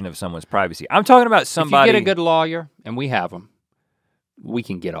invasion of someone's privacy. I'm talking about somebody. If you get a good lawyer, and we have them, we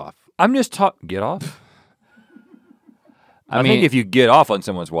can get off. I'm just get off. I mean, think if you get off on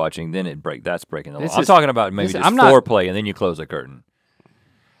someone's watching, then that's breaking the law. This I'm is- talking about maybe just I'm not- foreplay and then you close the curtain.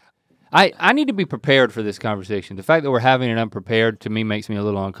 I need to be prepared for this conversation. The fact that we're having it unprepared to me makes me a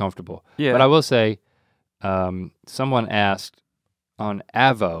little uncomfortable. Yeah. But I will say, someone asked on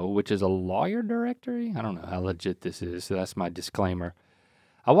Avo, which is a lawyer directory. I don't know how legit this is, so that's my disclaimer.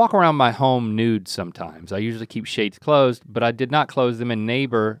 I walk around my home nude sometimes. I usually keep shades closed, but I did not close them and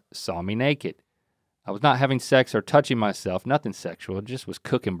neighbor saw me naked. I was not having sex or touching myself, nothing sexual, just was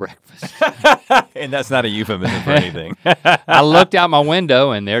cooking breakfast. And that's not a euphemism for anything. I looked out my window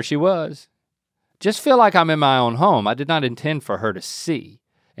and there she was. Just feel like I'm in my own home. I did not intend for her to see.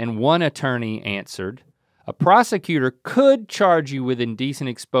 And one attorney answered, a prosecutor could charge you with indecent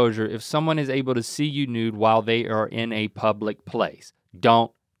exposure if someone is able to see you nude while they are in a public place.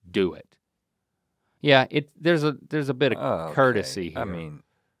 Don't do it. Yeah, there's a bit of courtesy here. I mean,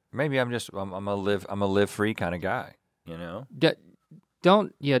 maybe I'm a live free kind of guy, you know?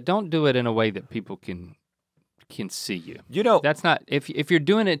 Don't do it in a way that people can can see you. You know, That's not, if you're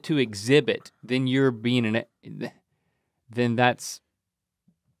doing it to exhibit, then you're being then that's,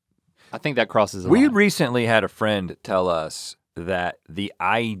 I think that crosses the we line. recently had a friend tell us that the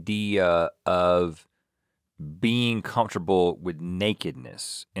idea of being comfortable with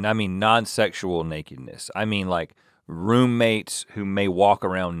nakedness, and I mean non-sexual nakedness, I mean like roommates who may walk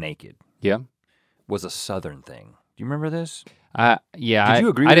around naked. Yeah. Was a Southern thing. Do you remember this? Yeah. Did you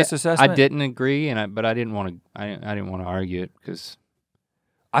agree with this assessment? I didn't agree, but I didn't want to. I didn't want to argue it because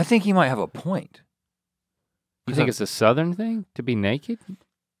I think he might have a point. you think it's a Southern thing to be naked.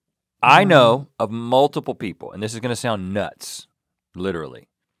 I know of multiple people, and this is going to sound nuts, literally.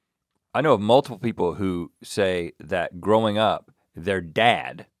 I know of multiple people who say that growing up, their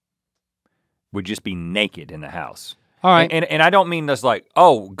dad would just be naked in the house. All right. And I don't mean this like,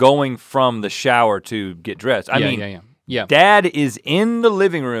 oh, going from the shower to get dressed. I mean, yeah. Dad is in the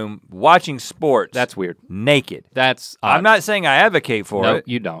living room watching sports. That's weird. Naked. That's odd. I'm not saying I advocate for no, it.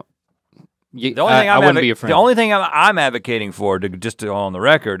 you don't. The only thing I wouldn't be a friend. The only thing I'm advocating for, just to on the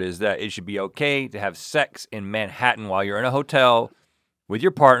record, is that it should be okay to have sex in Manhattan while you're in a hotel with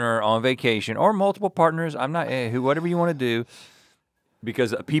your partner on vacation or multiple partners. I'm not whatever you want to do,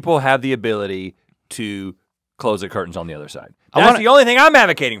 because people have the ability to close the curtains on the other side. That's the only thing I'm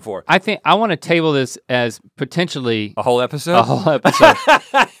advocating for. I think I want to table this as potentially a whole episode. A whole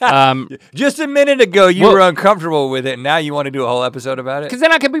episode. Just a minute ago, you were uncomfortable with it. And now you want to do a whole episode about it? Because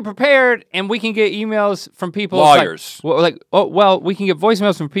then I can be prepared, and we can get emails from people. Lawyers. We can get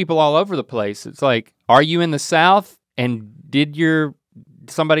voicemails from people all over the place. It's like, are you in the South? And did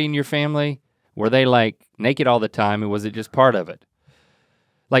somebody in your family, were they like naked all the time, and was it just part of it?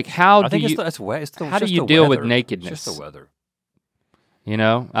 Like how do you deal with nakedness? It's just the weather. You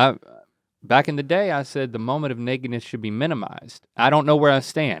know, back in the day, I said the moment of nakedness should be minimized. I don't know where I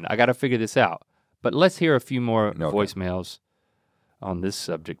stand. I got to figure this out. But let's hear a few more voicemails on this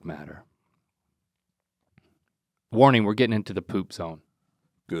subject matter. Warning, we're getting into the poop zone.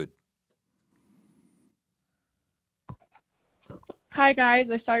 Good. Hi guys,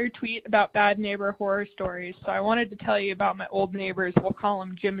 I saw your tweet about bad neighbor horror stories, so I wanted to tell you about my old neighbors. We'll call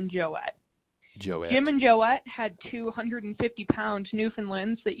them Jim and Joette. Jim and Joette had 250-pound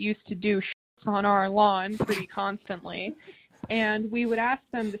Newfoundlands that used to do shits on our lawn pretty constantly, and we would ask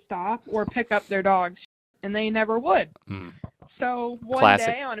them to stop or pick up their dogs, and they never would. So one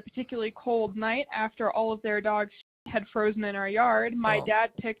day on a particularly cold night, after all of their dogs had frozen in our yard, my dad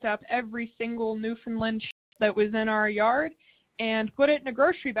picked up every single Newfoundland that was in our yard and put it in a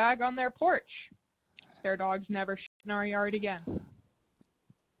grocery bag on their porch. Their dogs never shit in our yard again.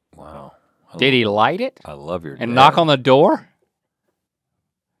 Wow. Did he light it? I love your dad. And knock on the door?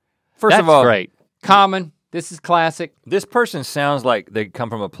 First of all, great. Common. This is classic. This person sounds like they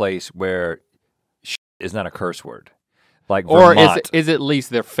come from a place where shit is not a curse word. Like or Vermont. is at least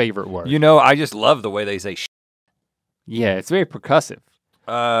their favorite word. You know, I just love the way they say shit. Yeah, it's very percussive.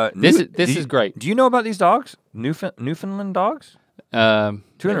 This is great. Do you know about these dogs? Newfoundland dogs?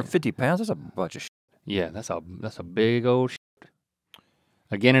 250 pounds. That's a bunch of shit. Yeah, that's a big old shit.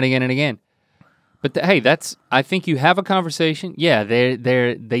 Again and again and again. But hey, I think you have a conversation. Yeah, they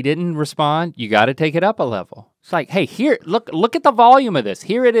didn't respond. You got to take it up a level. It's like, hey, here, look at the volume of this.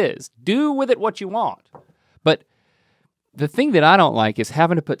 Here it is. Do with it what you want. But the thing that I don't like is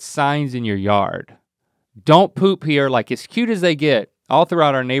having to put signs in your yard. Don't poop here. Like, as cute as they get, all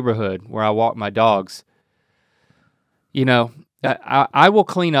throughout our neighborhood where I walk my dogs, you know, I will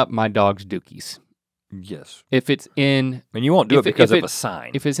clean up my dog's dookies. Yes. If it's in... And you won't do it because of a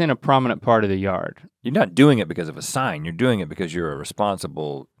sign. If it's in a prominent part of the yard. You're not doing it because of a sign. You're doing it because you're a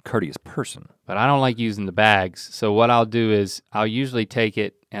responsible, courteous person. But I don't like using the bags. So what I'll do is I'll usually take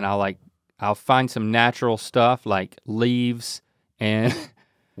it and I'll find some natural stuff like leaves and...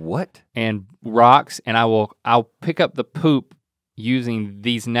 What? And rocks, and I'll pick up the poop using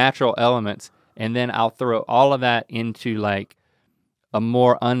these natural elements, and then I'll throw all of that into like a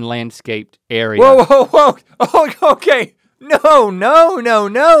more unlandscaped area. Whoa. Oh, okay. No, man.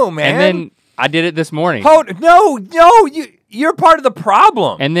 And then I did it this morning. No, you're part of the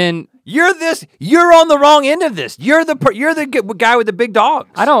problem. And then you're on the wrong end of this. You're the guy with the big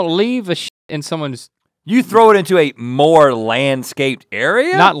dogs. I don't leave a shit in someone's... You throw it into a more landscaped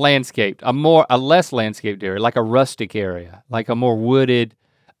area? Not landscaped, a less landscaped area, like a rustic area, like a more wooded,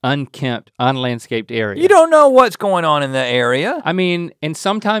 unkempt, unlandscaped area. You don't know what's going on in the area. I mean, and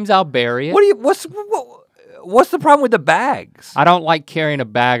sometimes I'll bury it. What's the problem with the bags? I don't like carrying a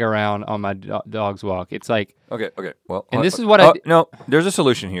bag around on my dog's walk. It's like... Okay, well... And this is what No, there's a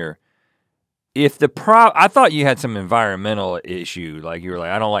solution here. If I thought you had some environmental issue, like you were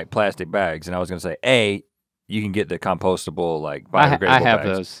like, I don't like plastic bags, and I was gonna say, A, you can get the compostable like I biodegradable have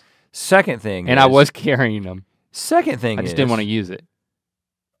bags. those, Second thing, and I was carrying them. Second thing, I just didn't want to use it.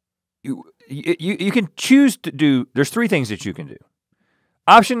 You can choose to do. There's three things that you can do.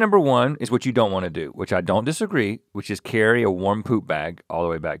 Option number one is what you don't want to do, which I don't disagree, which is carry a warm poop bag all the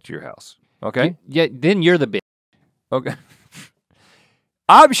way back to your house. Okay? Yeah, then you're the bitch. Okay.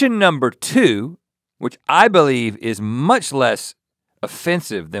 Option number two, which I believe is much less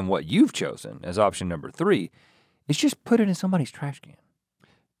offensive than what you've chosen as option number three, is just put it in somebody's trash can.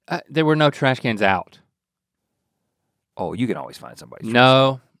 There were no trash cans out. Oh, you can always find somebody's trash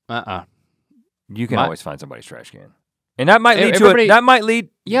No, can. You can always find somebody's trash can. And that might lead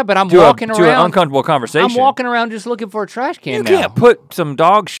Yeah, but I'm to walking to an around. uncomfortable conversation. I'm walking around just looking for a trash can You now. can't put some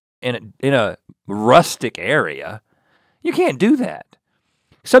dog in a rustic area. You can't do that.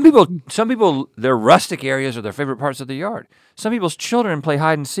 Some people, their rustic areas are their favorite parts of the yard. Some people's children play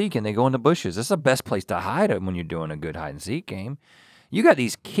hide and seek and they go in the bushes. That's the best place to hide them when you're doing a good hide and seek game. You got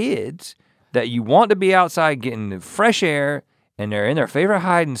these kids that you want to be outside getting the fresh air, and they're in their favorite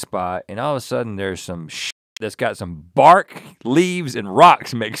hiding spot, and all of a sudden there's some that's got some bark, leaves, and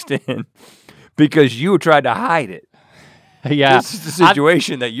rocks mixed in because you tried to hide it. Yeah, this is the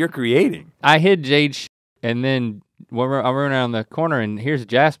situation that you're creating. I hid Jade's and then I run around the corner and here's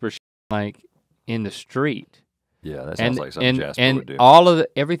Jasper like in the street. Yeah, that sounds like something Jasper would do. And all of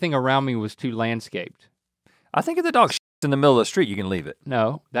everything around me was too landscaped. I think if the dog in the middle of the street, you can leave it.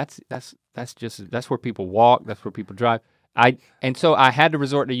 No, that's where people walk. That's where people drive. And so I had to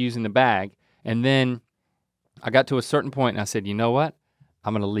resort to using the bag, and then I got to a certain point and I said, you know what?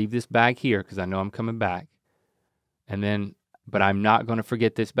 I'm gonna leave this bag here because I know I'm coming back. But I'm not gonna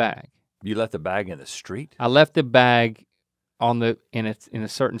forget this bag. You left the bag in the street? I left the bag in a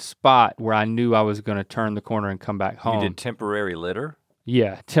certain spot where I knew I was gonna turn the corner and come back home. You did temporary litter?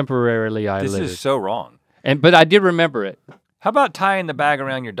 Yeah, temporarily I littered. This is so wrong. But I did remember it. How about tying the bag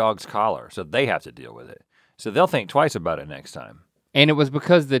around your dog's collar so they have to deal with it? So they'll think twice about it next time. And it was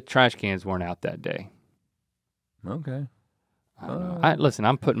because the trash cans weren't out that day. Okay. Listen,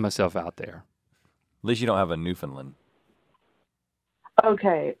 I'm putting myself out there. At least you don't have a Newfoundland.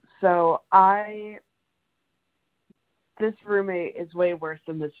 Okay, so this roommate is way worse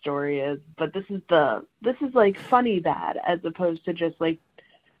than this story is, but this is like funny bad as opposed to just like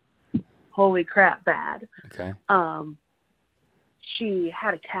holy crap bad. Okay. She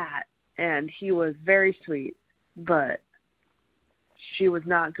had a cat and he was very sweet, but she was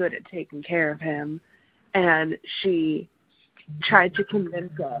not good at taking care of him, and she tried to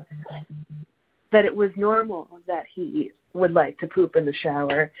convince us that it was normal that he would like to poop in the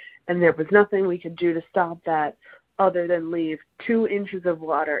shower, and there was nothing we could do to stop that other than leave 2 inches of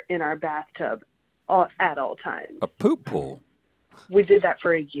water in our bathtub at all times. A poop pool? We did that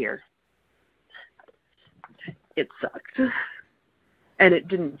for a year. It sucked. And it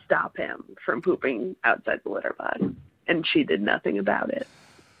didn't stop him from pooping outside the litter box, and she did nothing about it.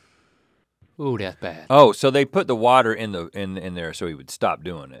 Ooh, that's bad. Oh, so they put the water in there so he would stop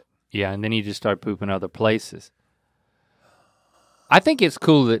doing it. Yeah, and then he just started pooping other places. I think it's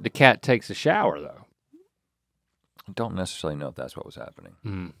cool that the cat takes a shower, though. I don't necessarily know if that's what was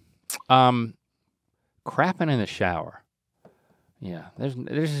happening. Crapping in the shower. Yeah,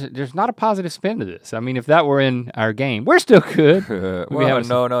 there's not a positive spin to this. I mean, if that were in our game, we're still good.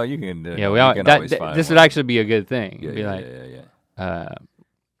 No, you can. Yeah, always find this would actually be a good thing. Yeah.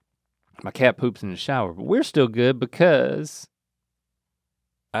 My cat poops in the shower, but we're still good because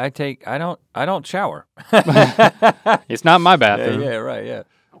I don't shower. It's not my bathroom. Yeah, right.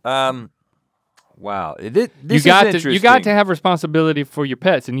 Yeah. Wow. This you got to have responsibility for your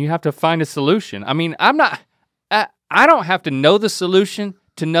pets, and you have to find a solution. I mean, I don't have to know the solution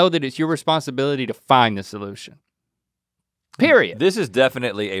to know that it's your responsibility to find the solution. Period. This is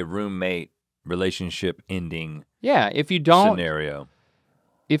definitely a roommate relationship ending. Yeah, if you don't scenario.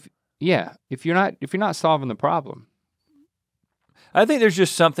 If you're not solving the problem. I think there's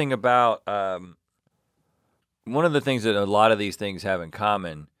just something about one of the things that a lot of these things have in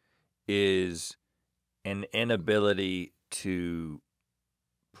common is an inability to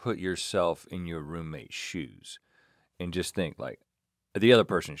put yourself in your roommate's shoes and just think like the other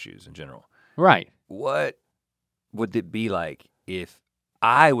person's shoes in general. Right. What would it be like if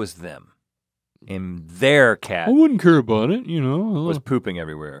I was them and their cat I wouldn't care about it, was pooping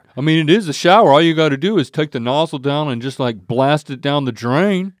everywhere? I mean, it is a shower. All you got to do is take the nozzle down and just like blast it down the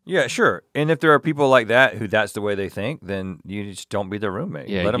drain. Yeah, sure. And if there are people like that who that's the way they think, then you just don't be their roommate.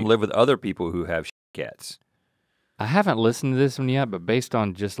 Yeah, Let them live with other people who have cats. I haven't listened to this one yet, but based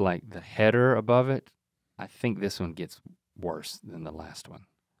on just like the header above it, I think this one gets worse than the last one.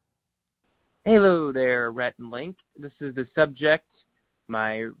 Hello there, Rhett and Link. This is the subject.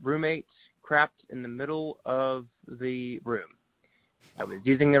 My roommate crapped in the middle of the room. I was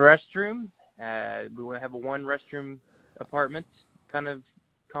using the restroom. We have a one restroom apartment kind of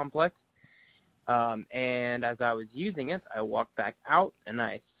complex. And as I was using it, I walked back out and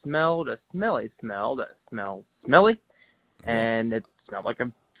I smelled a smelly smell that smelled smelly. And it smelled like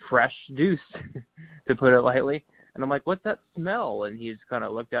a fresh deuce, to put it lightly. And I'm like, what's that smell? And he just kind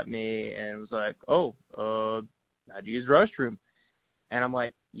of looked at me and was like, I had to use the restroom. And I'm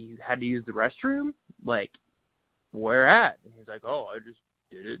like, you had to use the restroom? Like, where at? And he's like, I just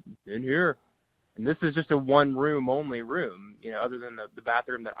did it in here. And this is just a one room only room, other than the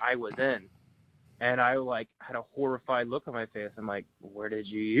bathroom that I was in. And I had a horrified look on my face. I'm like, where did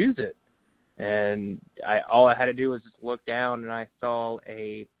you use it? And all I had to do was just look down and I saw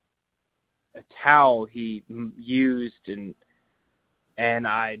a towel he used and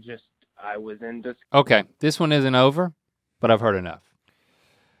I was in disgust. Okay, this one isn't over, but I've heard enough.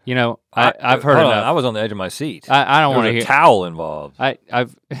 I've heard enough. I was on the edge of my seat. I don't want to hear a towel involved. I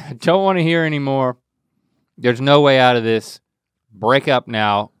don't want to hear anymore. There's no way out of this. Break up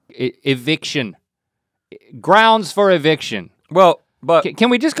now. Eviction. Grounds for eviction. Well, but can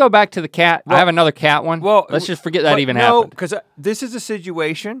we just go back to the cat? I have another cat one. Well, let's just forget that even happened. No, because this is a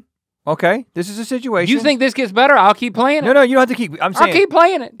situation. Okay, this is a situation. You think this gets better? I'll keep playing it. No, you don't have to keep. I'm saying I'll keep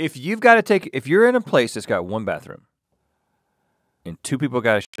playing it. If you're in a place that's got one bathroom, and two people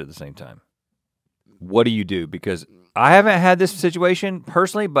got to shit at the same time, what do you do? Because I haven't had this situation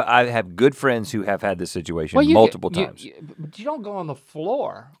personally, but I have good friends who have had this situation multiple times. But you don't go on the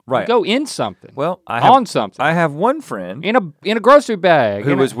floor. Right. You go in something. Well, on something. I have one friend in a grocery bag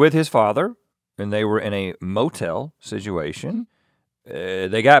who was with his father, and they were in a motel situation.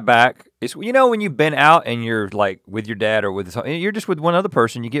 They got back. It's when you've been out and you're like with your dad or you're just with one other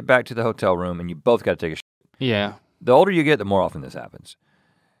person. You get back to the hotel room and you both got to take a shit. Yeah. The older you get, the more often this happens.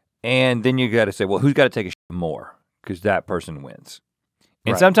 And then you got to say, well, who's got to take a shit more? Because that person wins.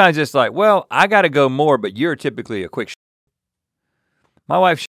 And sometimes it's like, well, I got to go more, but you're typically a quick shit. My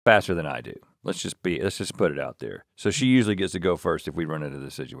wife shits faster than I do. Let's just put it out there. So she usually gets to go first if we run into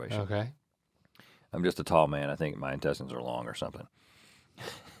this situation. Okay. I'm just a tall man. I think my intestines are long or something.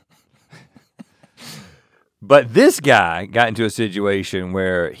 But this guy got into a situation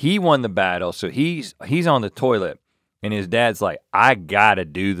where he won the battle, so he's on the toilet, and his dad's like, I gotta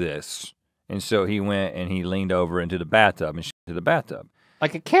do this. And so he went and he leaned over into the bathtub and shit into the bathtub.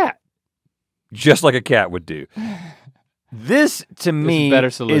 Like a cat. Just like a cat would do. This to me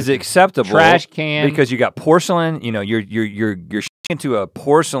is acceptable. Trash can. Because you got porcelain, you're shitting into a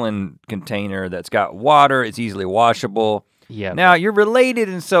porcelain container that's got water, it's easily washable. Yeah. Now you're related,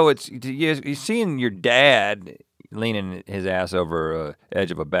 and so you're seeing your dad leaning his ass over the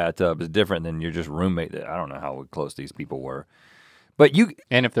edge of a bathtub is different than your just roommate. I don't know how close these people were, but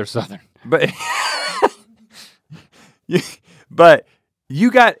and if they're Southern, but you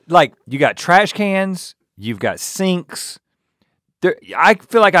got trash cans, you've got sinks. I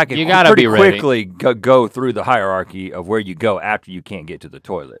feel like I can pretty quickly go through the hierarchy of where you go after you can't get to the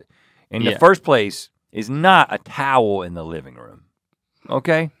toilet. In the first place is not a towel in the living room.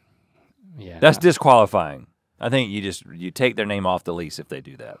 Okay? Yeah. That's disqualifying. I think you take their name off the lease if they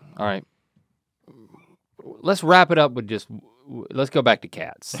do that. All right. Let's wrap it up with let's go back to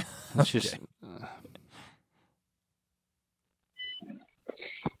cats. Let's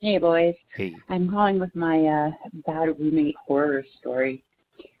Hey boys. Hey. I'm calling with my bad roommate horror story.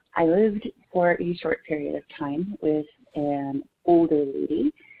 I lived for a short period of time with an older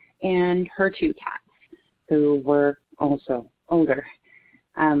lady and her two cats, who were also older.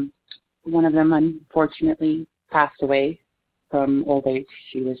 One of them unfortunately passed away from old age.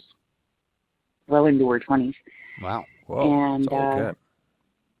 She was well into her 20s. Wow. Whoa, and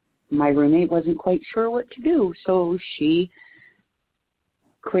my roommate wasn't quite sure what to do, so she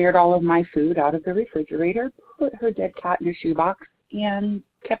cleared all of my food out of the refrigerator, put her dead cat in a shoebox, and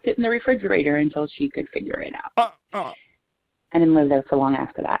kept it in the refrigerator until she could figure it out. I didn't live there for long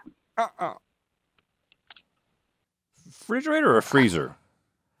after that. Refrigerator or freezer?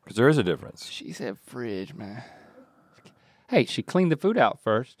 Because there is a difference. She said fridge, man. Hey, she cleaned the food out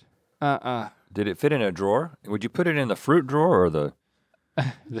first. Did it fit in a drawer? Would you put it in the fruit drawer or the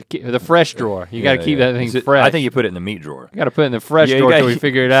fresh drawer? You got to keep that thing fresh. I think you put it in the meat drawer. You got to put it in the fresh drawer until we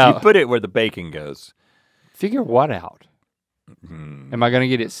figure it out. You put it where the bacon goes. Figure what out? Am I going to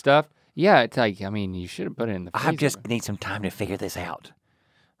get it stuffed? Yeah, it's like, you should have put it in the freezer. I just need some time to figure this out.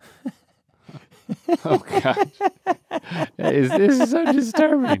 Oh, gosh. This is so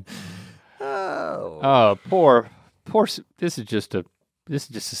disturbing. Oh. Oh, poor, this is just this is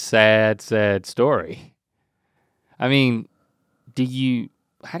just a sad, sad story. I mean, I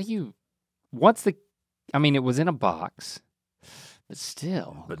mean, it was in a box, but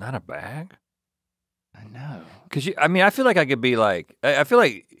still. But not a bag? I know. Because I feel like I could be like, I feel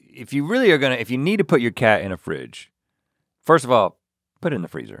like if you really are if you need to put your cat in a fridge, first of all, put it in the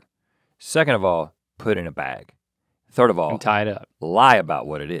freezer. Second of all, put it in a bag. Third of all, and tie it up. Lie about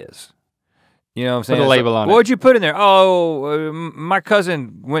what it is. You know what I'm saying? Put a label on it. What'd you put in there? Oh, my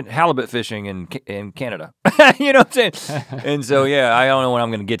cousin went halibut fishing in Canada. You know what I'm saying? And so, yeah, I don't know when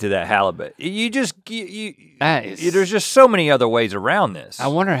I'm going to get to that halibut. There's just so many other ways around this. I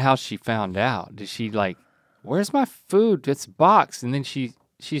wonder how she found out. Did she like, where's my food? It's boxed. And then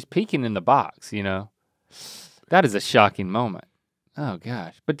she's peeking in the box, you know? That is a shocking moment. Oh,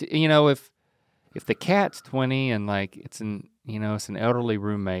 gosh. But, you know, if the cat's 20 and, like, it's an elderly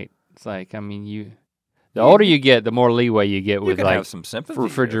roommate, it's like, I mean, the older you get, the more leeway you get with like have some sympathy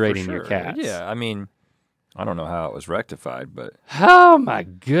refrigerating there, your for cats. sure. Yeah, I mean, I don't know how it was rectified, but oh my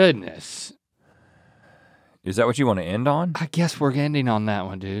goodness, is that what you want to end on? I guess we're ending on that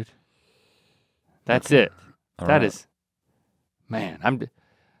one, dude. That's it. All that right. is, man.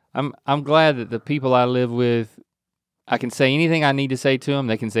 I'm glad that the people I live with, I can say anything I need to say to them.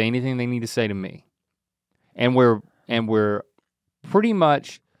 They can say anything they need to say to me, and we're pretty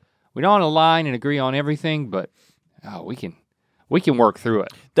much. We don't align and agree on everything, but we can work through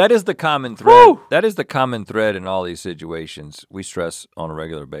it. That is the common thread. Woo! That is the common thread in all these situations. We stress on a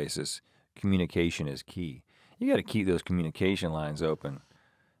regular basis. Communication is key. You got to keep those communication lines open,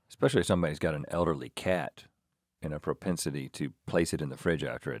 especially if somebody's got an elderly cat and a propensity to place it in the fridge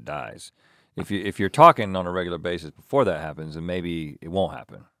after it dies. If you're talking on a regular basis before that happens, then maybe it won't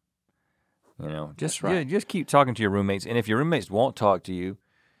happen. You know, just keep talking to your roommates, and if your roommates won't talk to you,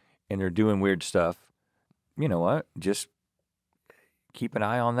 and they're doing weird stuff, you know what? Just keep an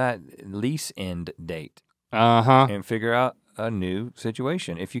eye on that lease end date. And figure out a new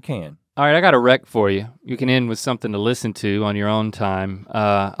situation if you can. All right, I got a rec for you. You can end with something to listen to on your own time.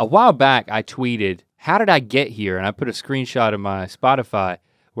 A while back, I tweeted, "How did I get here?" And I put a screenshot of my Spotify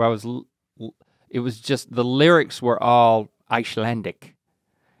where it was just, the lyrics were all Icelandic.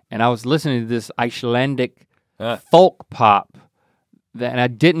 And I was listening to this Icelandic folk pop, and I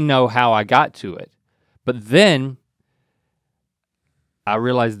didn't know how I got to it. But then I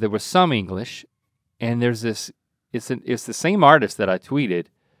realized there was some English, and there's this, it's the same artist that I tweeted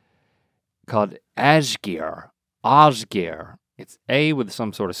called Asgeir. It's A with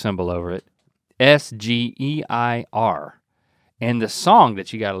some sort of symbol over it, Sgeir. And the song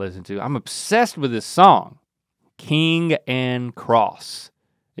that you gotta listen to, I'm obsessed with this song, King and Cross.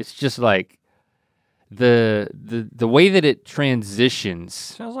 It's just like, the way that it transitions.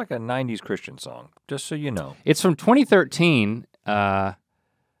 Sounds like a 90s Christian song, just so you know. It's from 2013,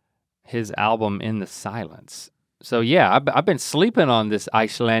 his album In the Silence. So yeah, I've been sleeping on this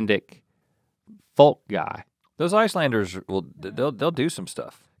Icelandic folk guy. Those Icelanders they'll do some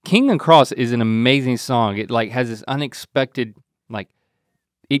stuff. King and Cross is an amazing song. It like has this unexpected, like,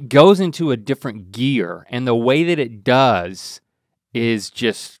 it goes into a different gear, and the way that it does is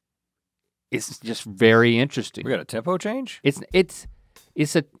just, it's just very interesting. We got a tempo change? It's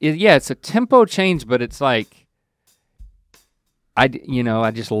a tempo change, but it's like, I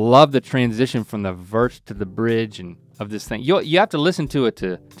just love the transition from the verse to the bridge and of this thing. You have to listen to it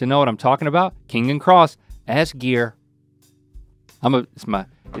to know what I'm talking about. King and Cross, Asgeir.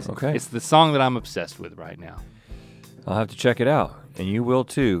 It's the song that I'm obsessed with right now. I'll have to check it out, and you will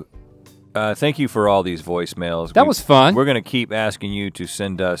too. Thank you for all these voicemails. That was fun. We're going to keep asking you to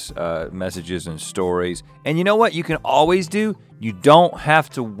send us messages and stories. And you know what you can always do? You don't have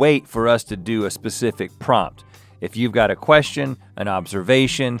to wait for us to do a specific prompt. If you've got a question, an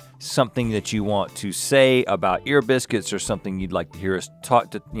observation, something that you want to say about Ear Biscuits or something you'd like to hear us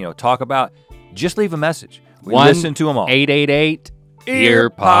talk about, just leave a message. We listen to them all. 888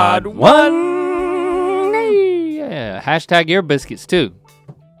 EarPod1. Yeah, hashtag Ear Biscuits too.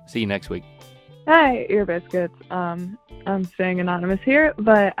 See you next week. Hi, Ear Biscuits. I'm staying anonymous here,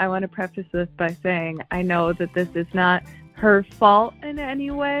 but I want to preface this by saying I know that this is not her fault in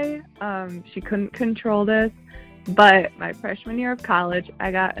any way. She couldn't control this, but my freshman year of college,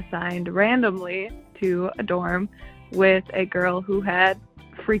 I got assigned randomly to a dorm with a girl who had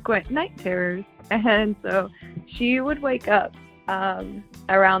frequent night terrors. And so she would wake up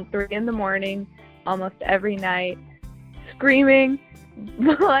around 3 in the morning almost every night screaming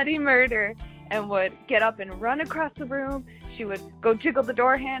bloody murder, and would get up and run across the room. She would go jiggle the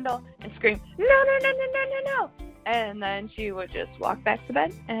door handle and scream, "No, no, no, no, no, no, no." And then she would just walk back to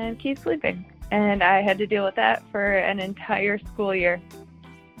bed and keep sleeping. And I had to deal with that for an entire school year.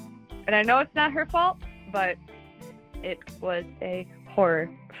 And I know it's not her fault, but it was a horror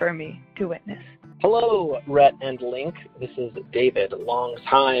for me to witness. Hello, Rhett and Link. This is David,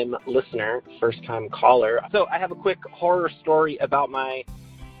 long-time listener, first-time caller. So I have a quick horror story about my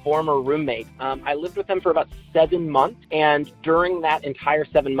former roommate. I lived with them for about 7 months, and during that entire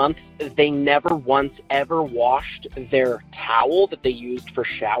 7 months, they never once ever washed their towel that they used for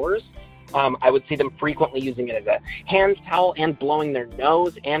showers. I would see them frequently using it as a hand towel and blowing their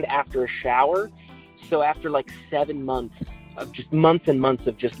nose and after a shower. So after like 7 months of just months and months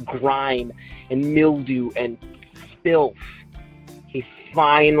of just grime and mildew and filth, he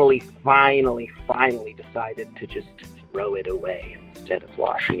finally decided to just throw it away instead of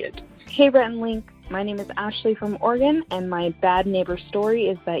washing it. Hey, Rhett and Link. My name is Ashley from Oregon, and my bad neighbor story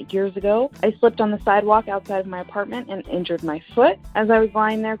is that years ago, I slipped on the sidewalk outside of my apartment and injured my foot. As I was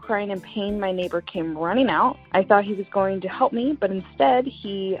lying there crying in pain, my neighbor came running out. I thought he was going to help me, but instead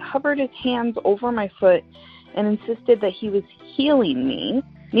he hovered his hands over my foot and insisted that he was healing me.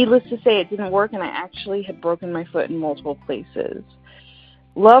 Needless to say, it didn't work, and I actually had broken my foot in multiple places.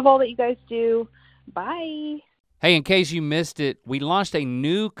 Love all that you guys do. Bye. Hey, in case you missed it, we launched a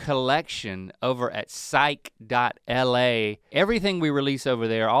new collection over at psych.la. Everything we release over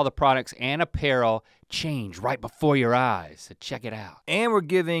there, all the products and apparel, change right before your eyes, so check it out. And we're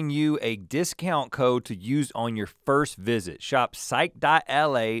giving you a discount code to use on your first visit. Shop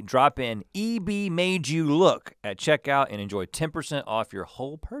psych.la, drop in EB Made You Look at checkout and enjoy 10% off your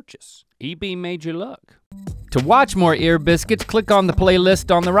whole purchase. EB Made You Look. To watch more Ear Biscuits, click on the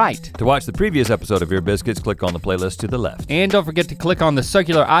playlist on the right. To watch the previous episode of Ear Biscuits, click on the playlist to the left. And don't forget to click on the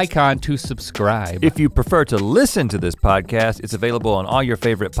circular icon to subscribe. If you prefer to listen to this podcast, it's available on all your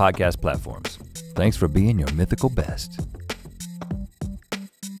favorite podcast platforms. Thanks for being your mythical best.